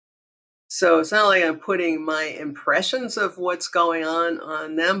 Yeah. So it's not like I'm putting my impressions of what's going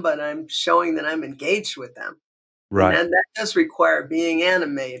on them, but I'm showing that I'm engaged with them. And right. that does require being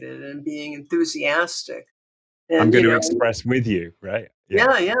animated and being enthusiastic. I'm And, going to express with you, right?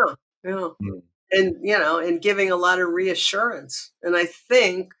 Yeah. yeah, yeah, yeah. Mm. And, and giving a lot of reassurance. And I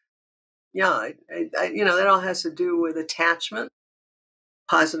think, yeah, that all has to do with attachment,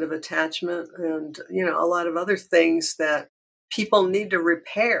 positive attachment, and, a lot of other things that people need to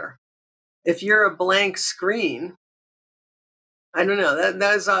repair. If you're a blank screen, I don't know.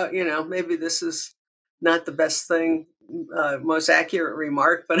 That's maybe this is not the best thing, most accurate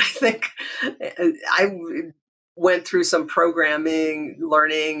remark, but I think went through some programming,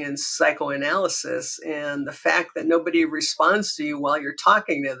 learning, and psychoanalysis, and the fact that nobody responds to you while you're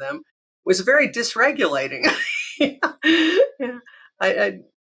talking to them was very dysregulating. Yeah. I,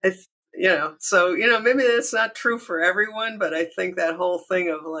 I, so maybe that's not true for everyone, but I think that whole thing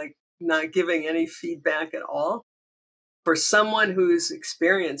of like not giving any feedback at all for someone who's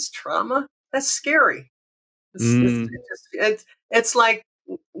experienced trauma, that's scary. Mm, It's like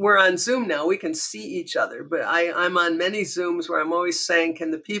we're on Zoom now. We can see each other, but I'm on many Zooms where I'm always saying,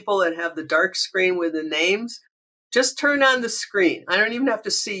 can the people that have the dark screen with the names just turn on the screen? I don't even have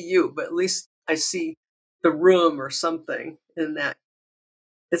to see you, but at least I see the room or something in that.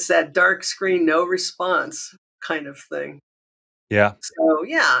 It's that dark screen, no response kind of thing. yeah. So,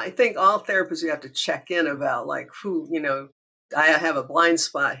 yeah, I think all therapists, you have to check in about like who, I have a blind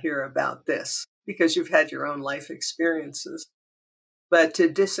spot here about this because you've had your own life experiences. But to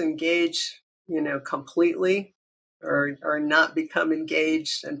disengage, completely, or not become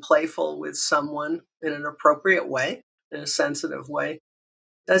engaged and playful with someone in an appropriate way, in a sensitive way,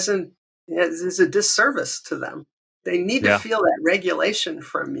 doesn't is a disservice to them. They need to Yeah. feel that regulation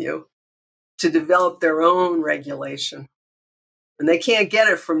from you to develop their own regulation. And they can't get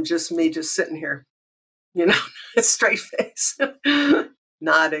it from just me just sitting here, you know, straight face,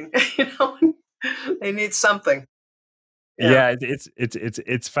 nodding, they need something. Yeah. Yeah,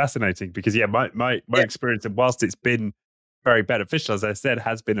 it's fascinating because, yeah, my Yeah. experience, and whilst it's been very beneficial, as I said,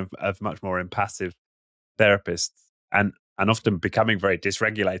 has been of much more impassive therapists, and often becoming very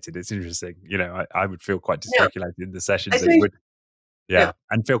dysregulated. It's interesting. I would feel quite Yeah. dysregulated in the I sessions, and think, would, yeah. yeah,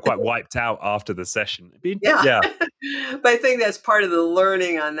 and feel I quite think, wiped out after the session. yeah. Yeah. But I think that's part of the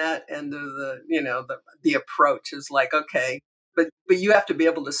learning on that end of the approach is like, okay, but you have to be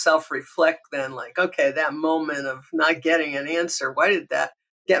able to self-reflect then, like, okay, that moment of not getting an answer, why did that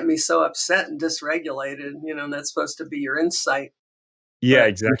get me so upset and dysregulated? And that's supposed to be your insight. Yeah, But I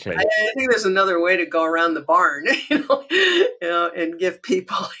exactly. I think there's another way to go around the barn, and give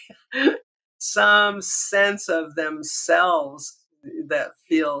people some sense of themselves that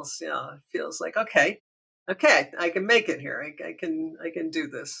feels like, okay, I can make it here. I can do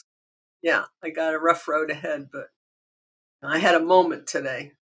this. Yeah, I got a rough road ahead, but I had a moment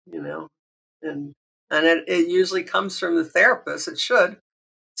today. You know, And it usually comes from the therapist. It should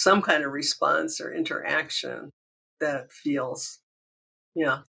some kind of response or interaction that feels,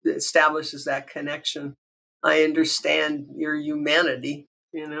 yeah, that establishes that connection. I understand your humanity.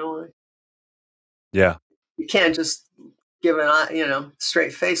 Yeah. You can't just give an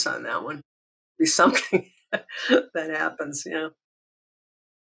straight face on that one. Be something that happens. Yeah.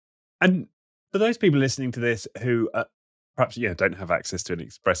 And for those people listening to this who perhaps don't have access to an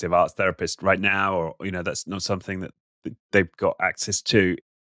expressive arts therapist right now, or that's not something that they've got access to,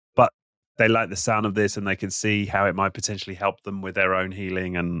 but they like the sound of this and they can see how it might potentially help them with their own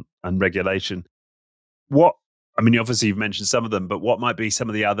healing and regulation. What I mean, obviously you've mentioned some of them, but what might be some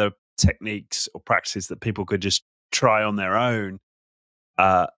of the other techniques or practices that people could just try on their own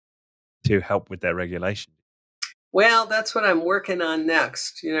uh, to help with their regulation? Well, that's what I'm working on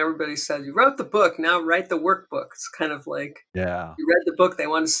next. Everybody said, you wrote the book, now write the workbook. It's kind of like Yeah. you read the book, they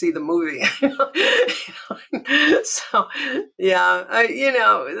want to see the movie. So, yeah,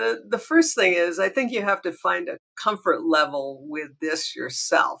 the first thing is I think you have to find a comfort level with this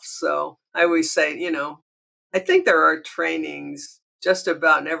yourself. So I always say, I think there are trainings just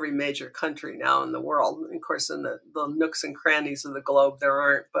about in every major country now in the world. Of course, in the nooks and crannies of the globe, there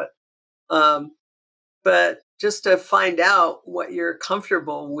aren't, um, but just to find out what you're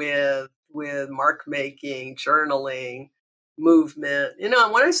comfortable with mark making, journaling, movement. And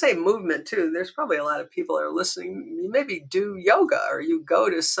when I say movement too, there's probably a lot of people that are listening. You maybe do yoga, or you go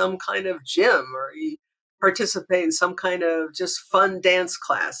to some kind of gym, or you participate in some kind of just fun dance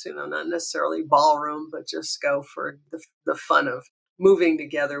class, not necessarily ballroom, but just go for the fun of moving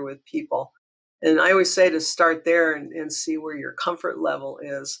together with people. And I always say to start there and see where your comfort level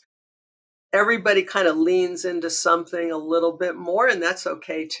is. Everybody kind of leans into something a little bit more, and that's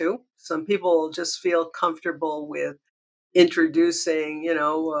okay too. Some people just feel comfortable with introducing,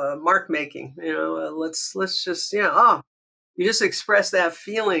 mark making. Let's just, you just express that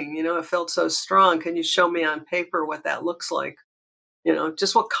feeling. It felt so strong. Can you show me on paper what that looks like?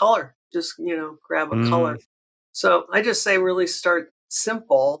 Just what color? Just grab a color. Mm, So I just say really start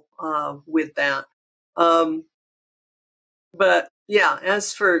simple with that. Um, but yeah,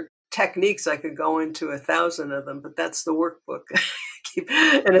 as for techniques, I could go into 1,000 of them, but that's the workbook.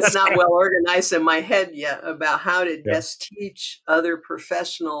 And it's that's not great. well organized in my head yet about how to Yeah. best teach other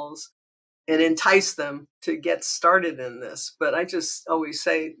professionals and entice them to get started in this. But I just always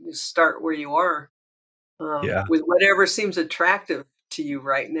say, just start where you are Yeah. with whatever seems attractive to you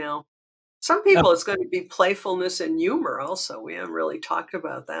right now. Some Yeah. people, it's going to be playfulness and humor also. We haven't really talked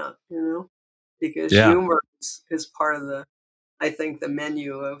about that, because Yeah. humor is part of I think, the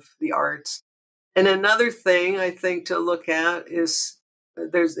menu of the arts. And another thing I think to look at is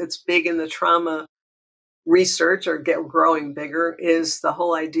it's big in the trauma research, or get growing bigger, is the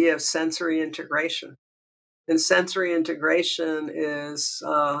whole idea of sensory integration. And sensory integration is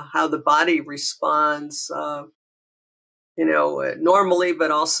how the body responds, normally, but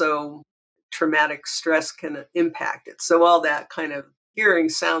also traumatic stress can impact it. So all that kind of hearing,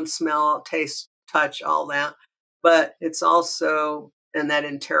 sound, smell, taste, touch, all that. But it's also, and that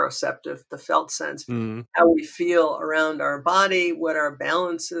interoceptive, the felt sense, Mm. how we feel around our body, what our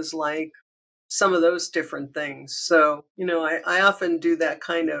balance is like, some of those different things. So, I often do that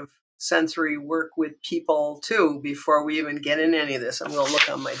kind of sensory work with people too before we even get in any of this. I'm going to look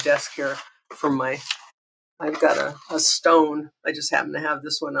on my desk here for I've got a stone. I just happen to have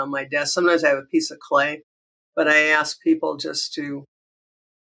this one on my desk. Sometimes I have a piece of clay, but I ask people just to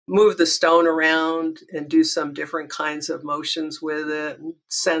move the stone around and do some different kinds of motions with it, and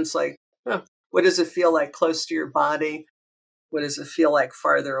sense like, what does it feel like close to your body? What does it feel like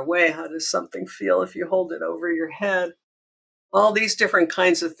farther away? How does something feel if you hold it over your head? All these different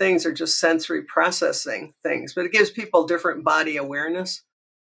kinds of things are just sensory processing things, but it gives people different body awareness.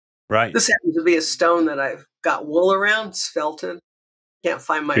 Right. This happens to be a stone that I've got wool around. It's felted. Can't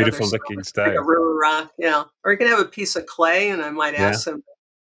find my other Beautiful stone. looking It's like a stone. river rock, yeah. Or you can have a piece of clay, and I might Yeah. ask them,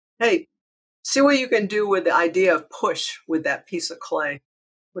 "Hey, see what you can do with the idea of push with that piece of clay.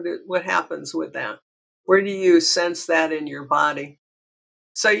 What happens with that? Where do you sense that in your body?"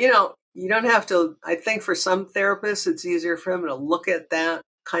 So, you don't have to. I think for some therapists, it's easier for them to look at that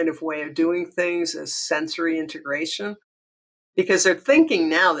kind of way of doing things as sensory integration, because they're thinking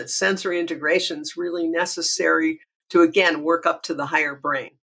now that sensory integration is really necessary to, again, work up to the higher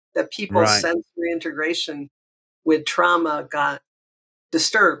brain. That people's Right. sensory integration with trauma got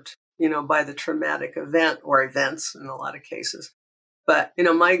disturbed, by the traumatic event, or events in a lot of cases. But,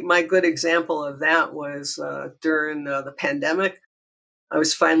 my good example of that was during the pandemic. I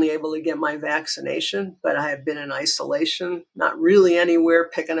was finally able to get my vaccination, but I had been in isolation, not really anywhere,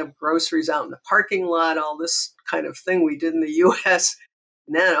 picking up groceries out in the parking lot, all this kind of thing we did in the US.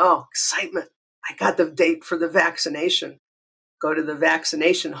 And then, oh, excitement. I got the date for the vaccination. Go to the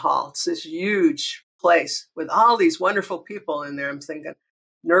vaccination hall. It's this huge place with all these wonderful people in there. I'm thinking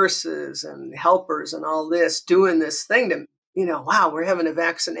nurses and helpers and all this doing this thing to, wow, we're having a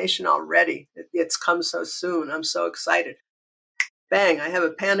vaccination already. It's come so soon. I'm so excited. Bang, I have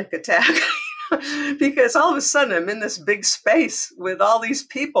a panic attack because all of a sudden I'm in this big space with all these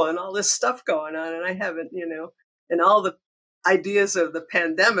people and all this stuff going on. And I haven't, and all the ideas of the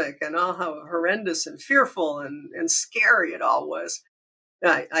pandemic and all how horrendous and fearful and scary it all was.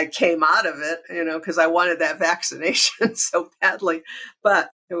 I came out of it, because I wanted that vaccination so badly.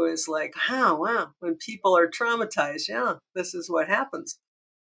 But it was like, oh, wow, when people are traumatized, yeah, this is what happens.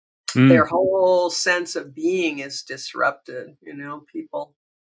 Their whole sense of being is disrupted.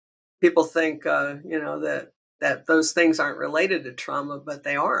 People think, that those things aren't related to trauma, but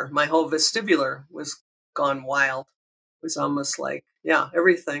they are. My whole vestibular was gone wild. It was almost like, yeah,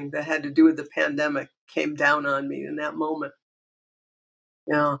 everything that had to do with the pandemic came down on me in that moment.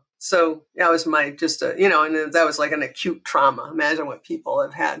 Yeah. So that was and that was like an acute trauma. Imagine what people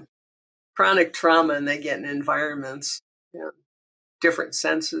have had chronic trauma and they get in environments, different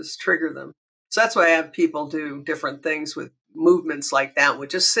senses trigger them. So that's why I have people do different things with movements like that,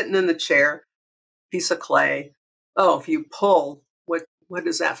 with just sitting in the chair, piece of clay. Oh, if you pull, what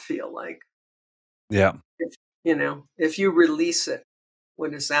does that feel like? Yeah. If you release it,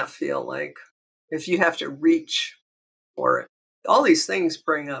 what does that feel like? If you have to reach for it. All these things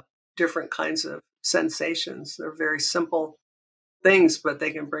bring up different kinds of sensations. They're very simple things, but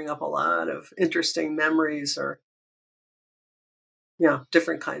they can bring up a lot of interesting memories or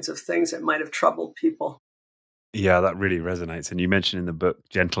different kinds of things that might have troubled people. Yeah, that really resonates. And you mentioned in the book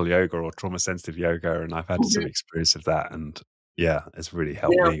gentle yoga or trauma sensitive yoga, and I've had some Mhm. experience of that. And yeah, it's really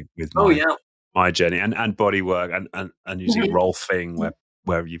helped Yeah. me with Oh, my yeah. journey and body work and using Mhm. rolfing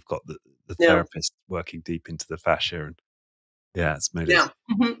where you've got the Yeah. therapist working deep into the fascia. And yeah, it's made a Yeah.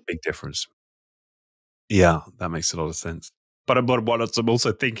 Mhm. big difference. Yeah, that makes a lot of sense. But what I'm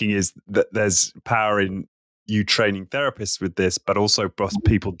also thinking is that there's power in you training therapists with this, but also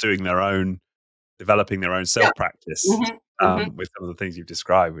people doing developing their own Yeah. self practice Mhm. Mhm. with some of the things you've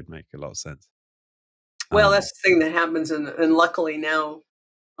described would make a lot of sense. Well, Um, that's the thing that happens, and luckily now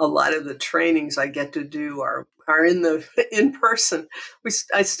a lot of the trainings I get to do are in the in person.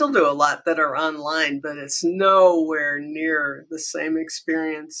 I still do a lot that are online, but it's nowhere near the same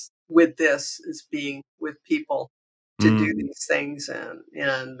experience with this as being with people to do mm, these things and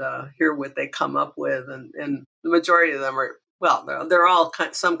hear what they come up with, and the majority of them are they're all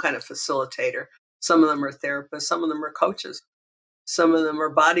some kind of facilitator. Some of them are therapists, some of them are coaches, some of them are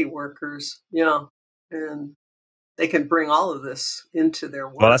body workers, and they can bring all of this into their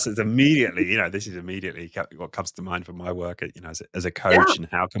well, work. that's it's immediately, this is immediately what comes to mind for my work, as a Yeah. coach, and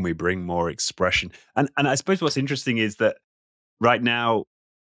how can we bring more expression? And I suppose what's interesting is that right now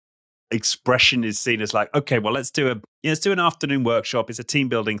expression is seen as like, okay, well, let's do an afternoon workshop. It's a team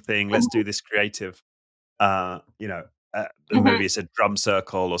building thing. Let's Mhm, do this creative, uh, you know, mhm, maybe it's a drum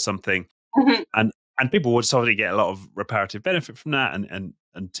circle or something, mhm. and people would suddenly get a lot of reparative benefit from that, and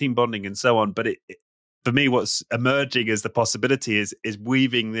team bonding and so on. But for me, what's emerging as the possibility is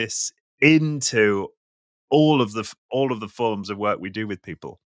weaving this into all of the forms of work we do with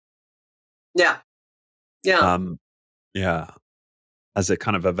people. Yeah, yeah, Um, yeah, as a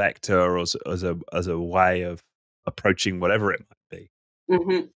kind of a vector or as a way of approaching whatever it might be.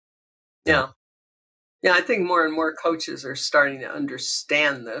 mhm, Yeah. yeah. Yeah, I think more and more coaches are starting to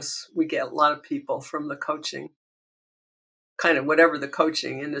understand this. We get a lot of people from the coaching, kind of whatever the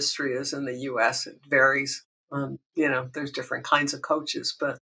coaching industry is in the US, it varies. There's different kinds of coaches,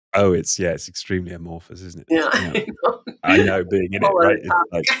 but Oh, it's extremely amorphous, isn't it? yeah, Yeah. I know being in it, whole right? other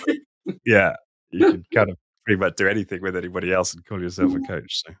It's like, topic. yeah, you can kind of pretty much do anything with anybody else and call yourself a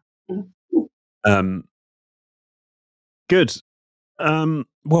coach. So, um, good.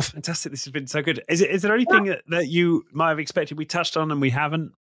 Well, fantastic. This has been so good. Is there anything that you might have expected we touched on and we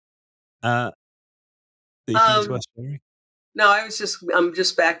haven't, uh, that you think is Um, worth sharing? no, I'm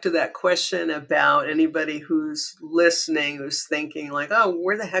just back to that question about anybody who's listening, who's thinking like, oh,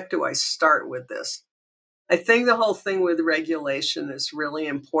 where the heck do I start with this? I think the whole thing with regulation is really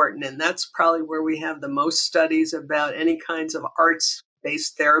important. And that's probably where we have the most studies about any kinds of arts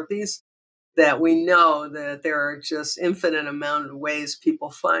based therapies, that we know that there are just infinite amount of ways people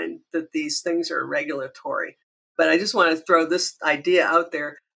find that these things are regulatory. But I just want to throw this idea out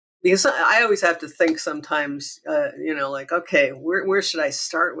there. because I always have to think sometimes, like, okay, where should I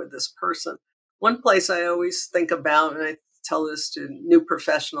start with this person? One place I always think about, and I tell this to new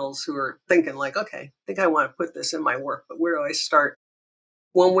professionals who are thinking like, okay, I think I want to put this in my work, but where do I start?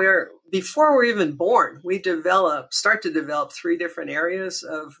 When before we're even born, we start to develop three different areas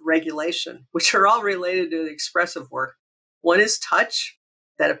of regulation, which are all related to the expressive work. One is touch,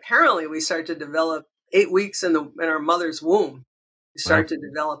 that apparently we start to develop 8 weeks in our mother's womb. We Wow. start to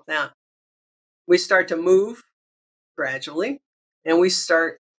develop that. We start to move gradually, and we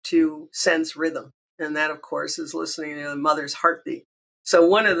start to sense rhythm. And that, of course, is listening to the mother's heartbeat. So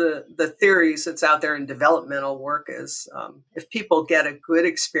one of the theories that's out there in developmental work is if people get a good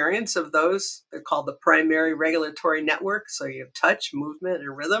experience of those, they're called the primary regulatory network. So you have touch, movement,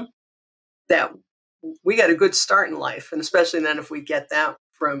 and rhythm, that we got a good start in life. And especially then if we get that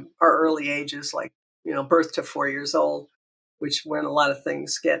from our early ages, like, birth to 4 years old, which when a lot of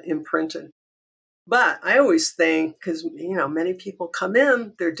things get imprinted. But I always think, because, many people come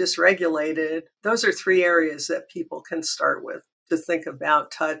in, they're dysregulated. Those are three areas that people can start with to think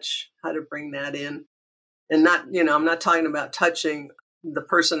about touch, how to bring that in. And not, I'm not talking about touching the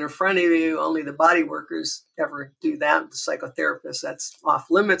person in front of you. Only the body workers ever do that. The psychotherapists, that's off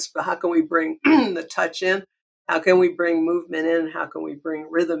limits. But how can we bring the touch in? How can we bring movement in? How can we bring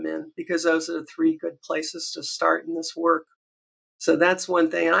rhythm in? Because those are the three good places to start in this work. So that's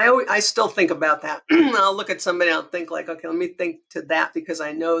one thing. And I still think about that. I'll look at somebody, I'll think like, okay, let me think to that, because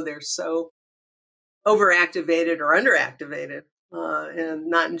I know they're so overactivated or underactivated and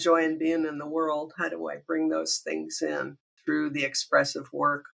not enjoying being in the world. How do I bring those things in through the expressive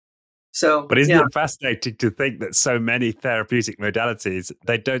work? So, But isn't yeah. it fascinating to think that so many therapeutic modalities,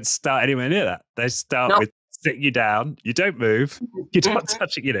 they don't start anywhere near that. They start No. with sitting you down, you don't move, you're not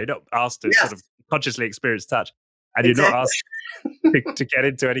touching, you're not asked to sort Yes, of consciously experience touch, and you're not exactly. asked to get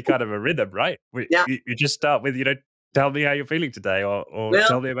into any kind of a rhythm, right? Yeah. You just start with, tell me how you're feeling today, or Well,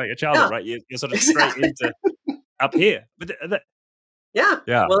 tell me about your childhood, yeah, right? You're sort of straight exactly. into up here. But Yeah.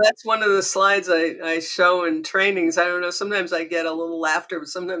 yeah, Well, that's one of the slides I show in trainings. I don't know. Sometimes I get a little laughter, but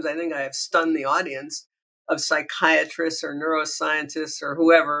sometimes I think I have stunned the audience of psychiatrists or neuroscientists or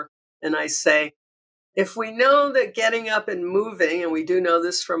whoever. And I say, if we know that getting up and moving, and we do know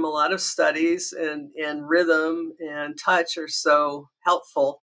this from a lot of studies, and rhythm and touch are so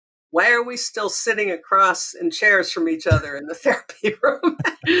helpful, why are we still sitting across in chairs from each other in the therapy room?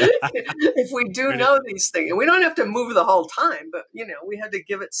 If we do brilliant. know these things, and we don't have to move the whole time, but we have to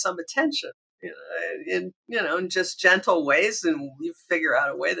give it some attention, in just gentle ways, and you figure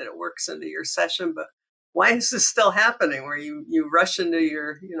out a way that it works into your session. But why is this still happening, where you rush into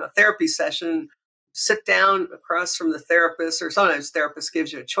your therapy session, sit down across from the therapist, or sometimes therapist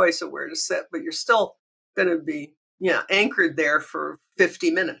gives you a choice of where to sit, but you're still going to be anchored there for 50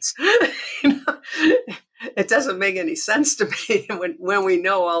 minutes. It doesn't make any sense to me when we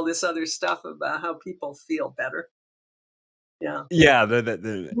know all this other stuff about how people feel better. Yeah. Yeah,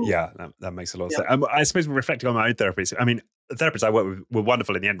 Mm. that makes a lot of Yeah. sense. I suppose reflecting on my own therapies, I mean, the therapists I work with were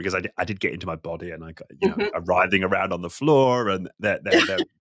wonderful in the end, because I did get into my body, and I got, Mhm. writhing around on the floor, and they're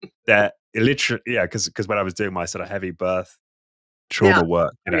literally, yeah, because when I was doing my sort of heavy birth Yeah. trauma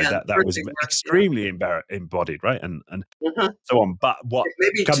work, Oh, yeah. that was Birthing work. Yeah. extremely embodied, right? And Mhm. so on. But what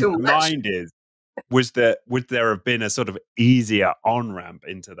Maybe comes too to much. mind is, would there have been a sort of easier on ramp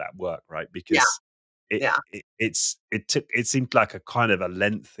into that work, right? Yeah. Because Yeah. it seemed like a kind of a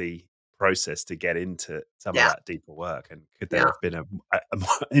lengthy process to get into some of Yeah. that deeper work. And could there Yeah. have been a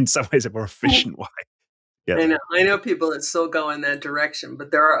more, in some ways, a more efficient way to get I know. there? I know people that still go in that direction,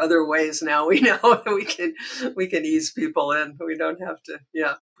 but there are other ways now. We know that we can ease people in. We don't have to,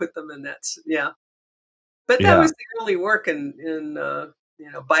 put them in that. Yeah. But that was Yeah, the early work in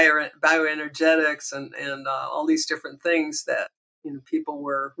bioenergetics, and all these different things that people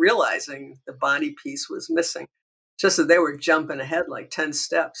were realizing the body piece was missing. Just that they were jumping ahead like 10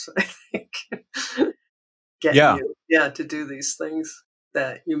 steps, I think, getting yeah, you, to do these things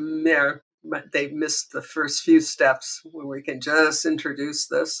that they missed the first few steps where we can just introduce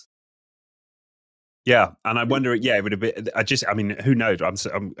this. yeah. And I wonder, yeah, it would have been. I mean, who knows?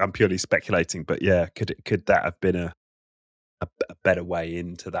 I'm purely speculating, but yeah, could that have been a better way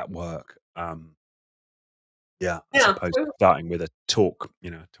into that work? Yeah, as Yeah, opposed to starting with a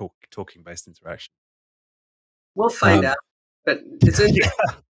talking based interaction. we'll find Um, out. But it's yeah,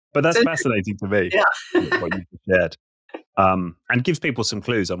 but it's that's interesting. fascinating to me, Yeah. what you just shared, and gives people some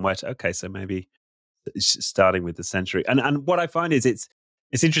clues on where to. Okay, so maybe starting with the sensory, and what I find is it's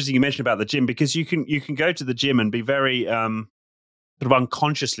interesting you mentioned about the gym, because you can go to the gym and be very sort of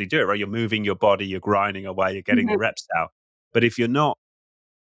unconsciously do it, right? You're moving your body, you're grinding away, you're getting the Mhm. reps out, but if you're not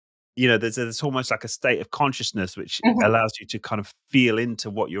there's almost like a state of consciousness which Mhm. allows you to kind of feel into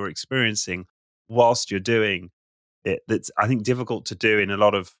what you're experiencing whilst you're doing it. That's, I think, difficult to do in a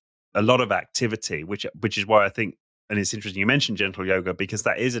lot of activity, which is why I think, and it's interesting you mentioned gentle yoga, because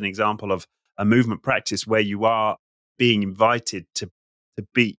that is an example of a movement practice where you are being invited to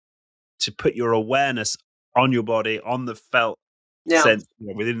be to put your awareness on your body, on the felt Yeah. sense,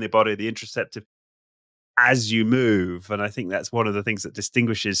 within the body, the interoceptive, as you move. And I think that's one of the things that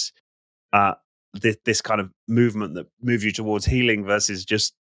distinguishes uh, this kind of movement that moves you towards healing versus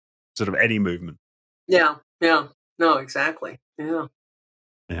just sort of any movement. Yeah. Yeah. No, exactly. Yeah.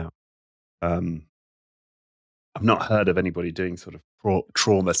 Yeah. Um, I've not heard of anybody doing sort of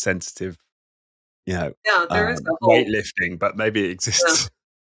trauma sensitive, Yeah, there is a whole weightlifting, but maybe it yeah. exists.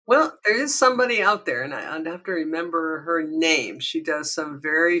 Well, there is somebody out there, and I'd have to remember her name. She does some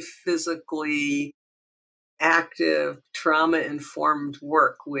very physically active, trauma-informed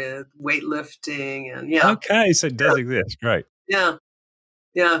work with weightlifting and yeah. Okay, so it Yeah. does exist. Great. Yeah.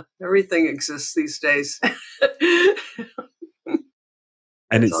 Yeah. Everything exists these days.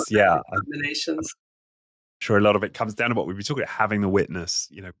 And There's all it's, kinds yeah, of I'm combinations. sure a lot of it comes down to what we were talking about, having the witness,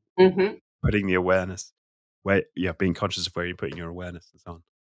 Mhm. putting the awareness, where, being conscious of where you're putting your awareness and so on.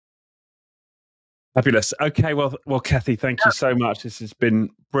 Fabulous. Okay, well, Kathy, thank you so much. This has been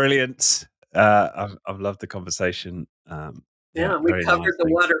brilliant. I've loved the conversation. Yeah, Yeah, we very covered nice. the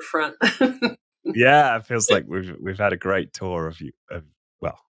Thanks. waterfront. Yeah, it feels like we've had a great tour of you.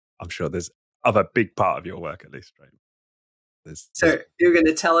 Well, I'm sure there's other big part of your work at least, right? There's So, you're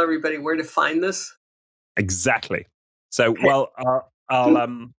gonna tell everybody where to find this? exactly. So, Okay. well,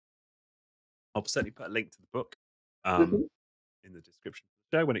 I'll certainly put a link to the book um Mhm. in the description of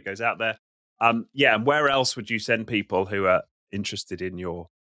the show when it goes out there. Yeah, and where else would you send people who are interested in your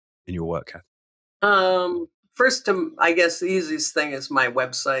work, Kathy? First, I guess the easiest thing is my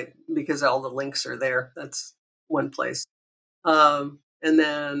website because all the links are there. That's one place. And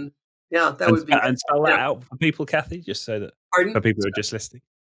then, yeah, that And would be spe it. and spell that Yeah. out for people, Kathy, just so that for Pardon? people who are just listening.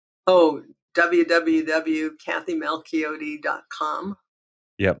 Oh, www.cathymalchiodi.com.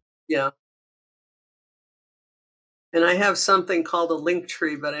 Yep. Yeah. And I have something called a link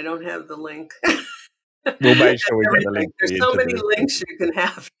tree, but I don't have the link. We'll make That's sure we get the everything. link for There's you so into the many links description. you can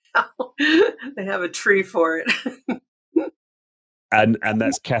have now. They have a tree for it. And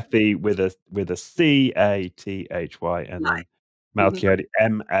that's Kathy with a Cathy, and then Mhm. Malchiodi,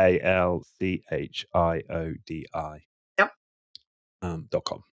 Malchiodi, Yep.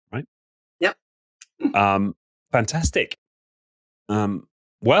 .com, right? Yep. Um, Fantastic.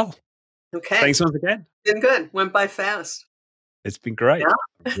 Well, Okay. thanks once again. Been good. Went by fast. It's been great. Yeah.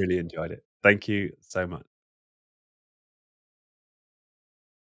 I've really enjoyed it. Thank you so much.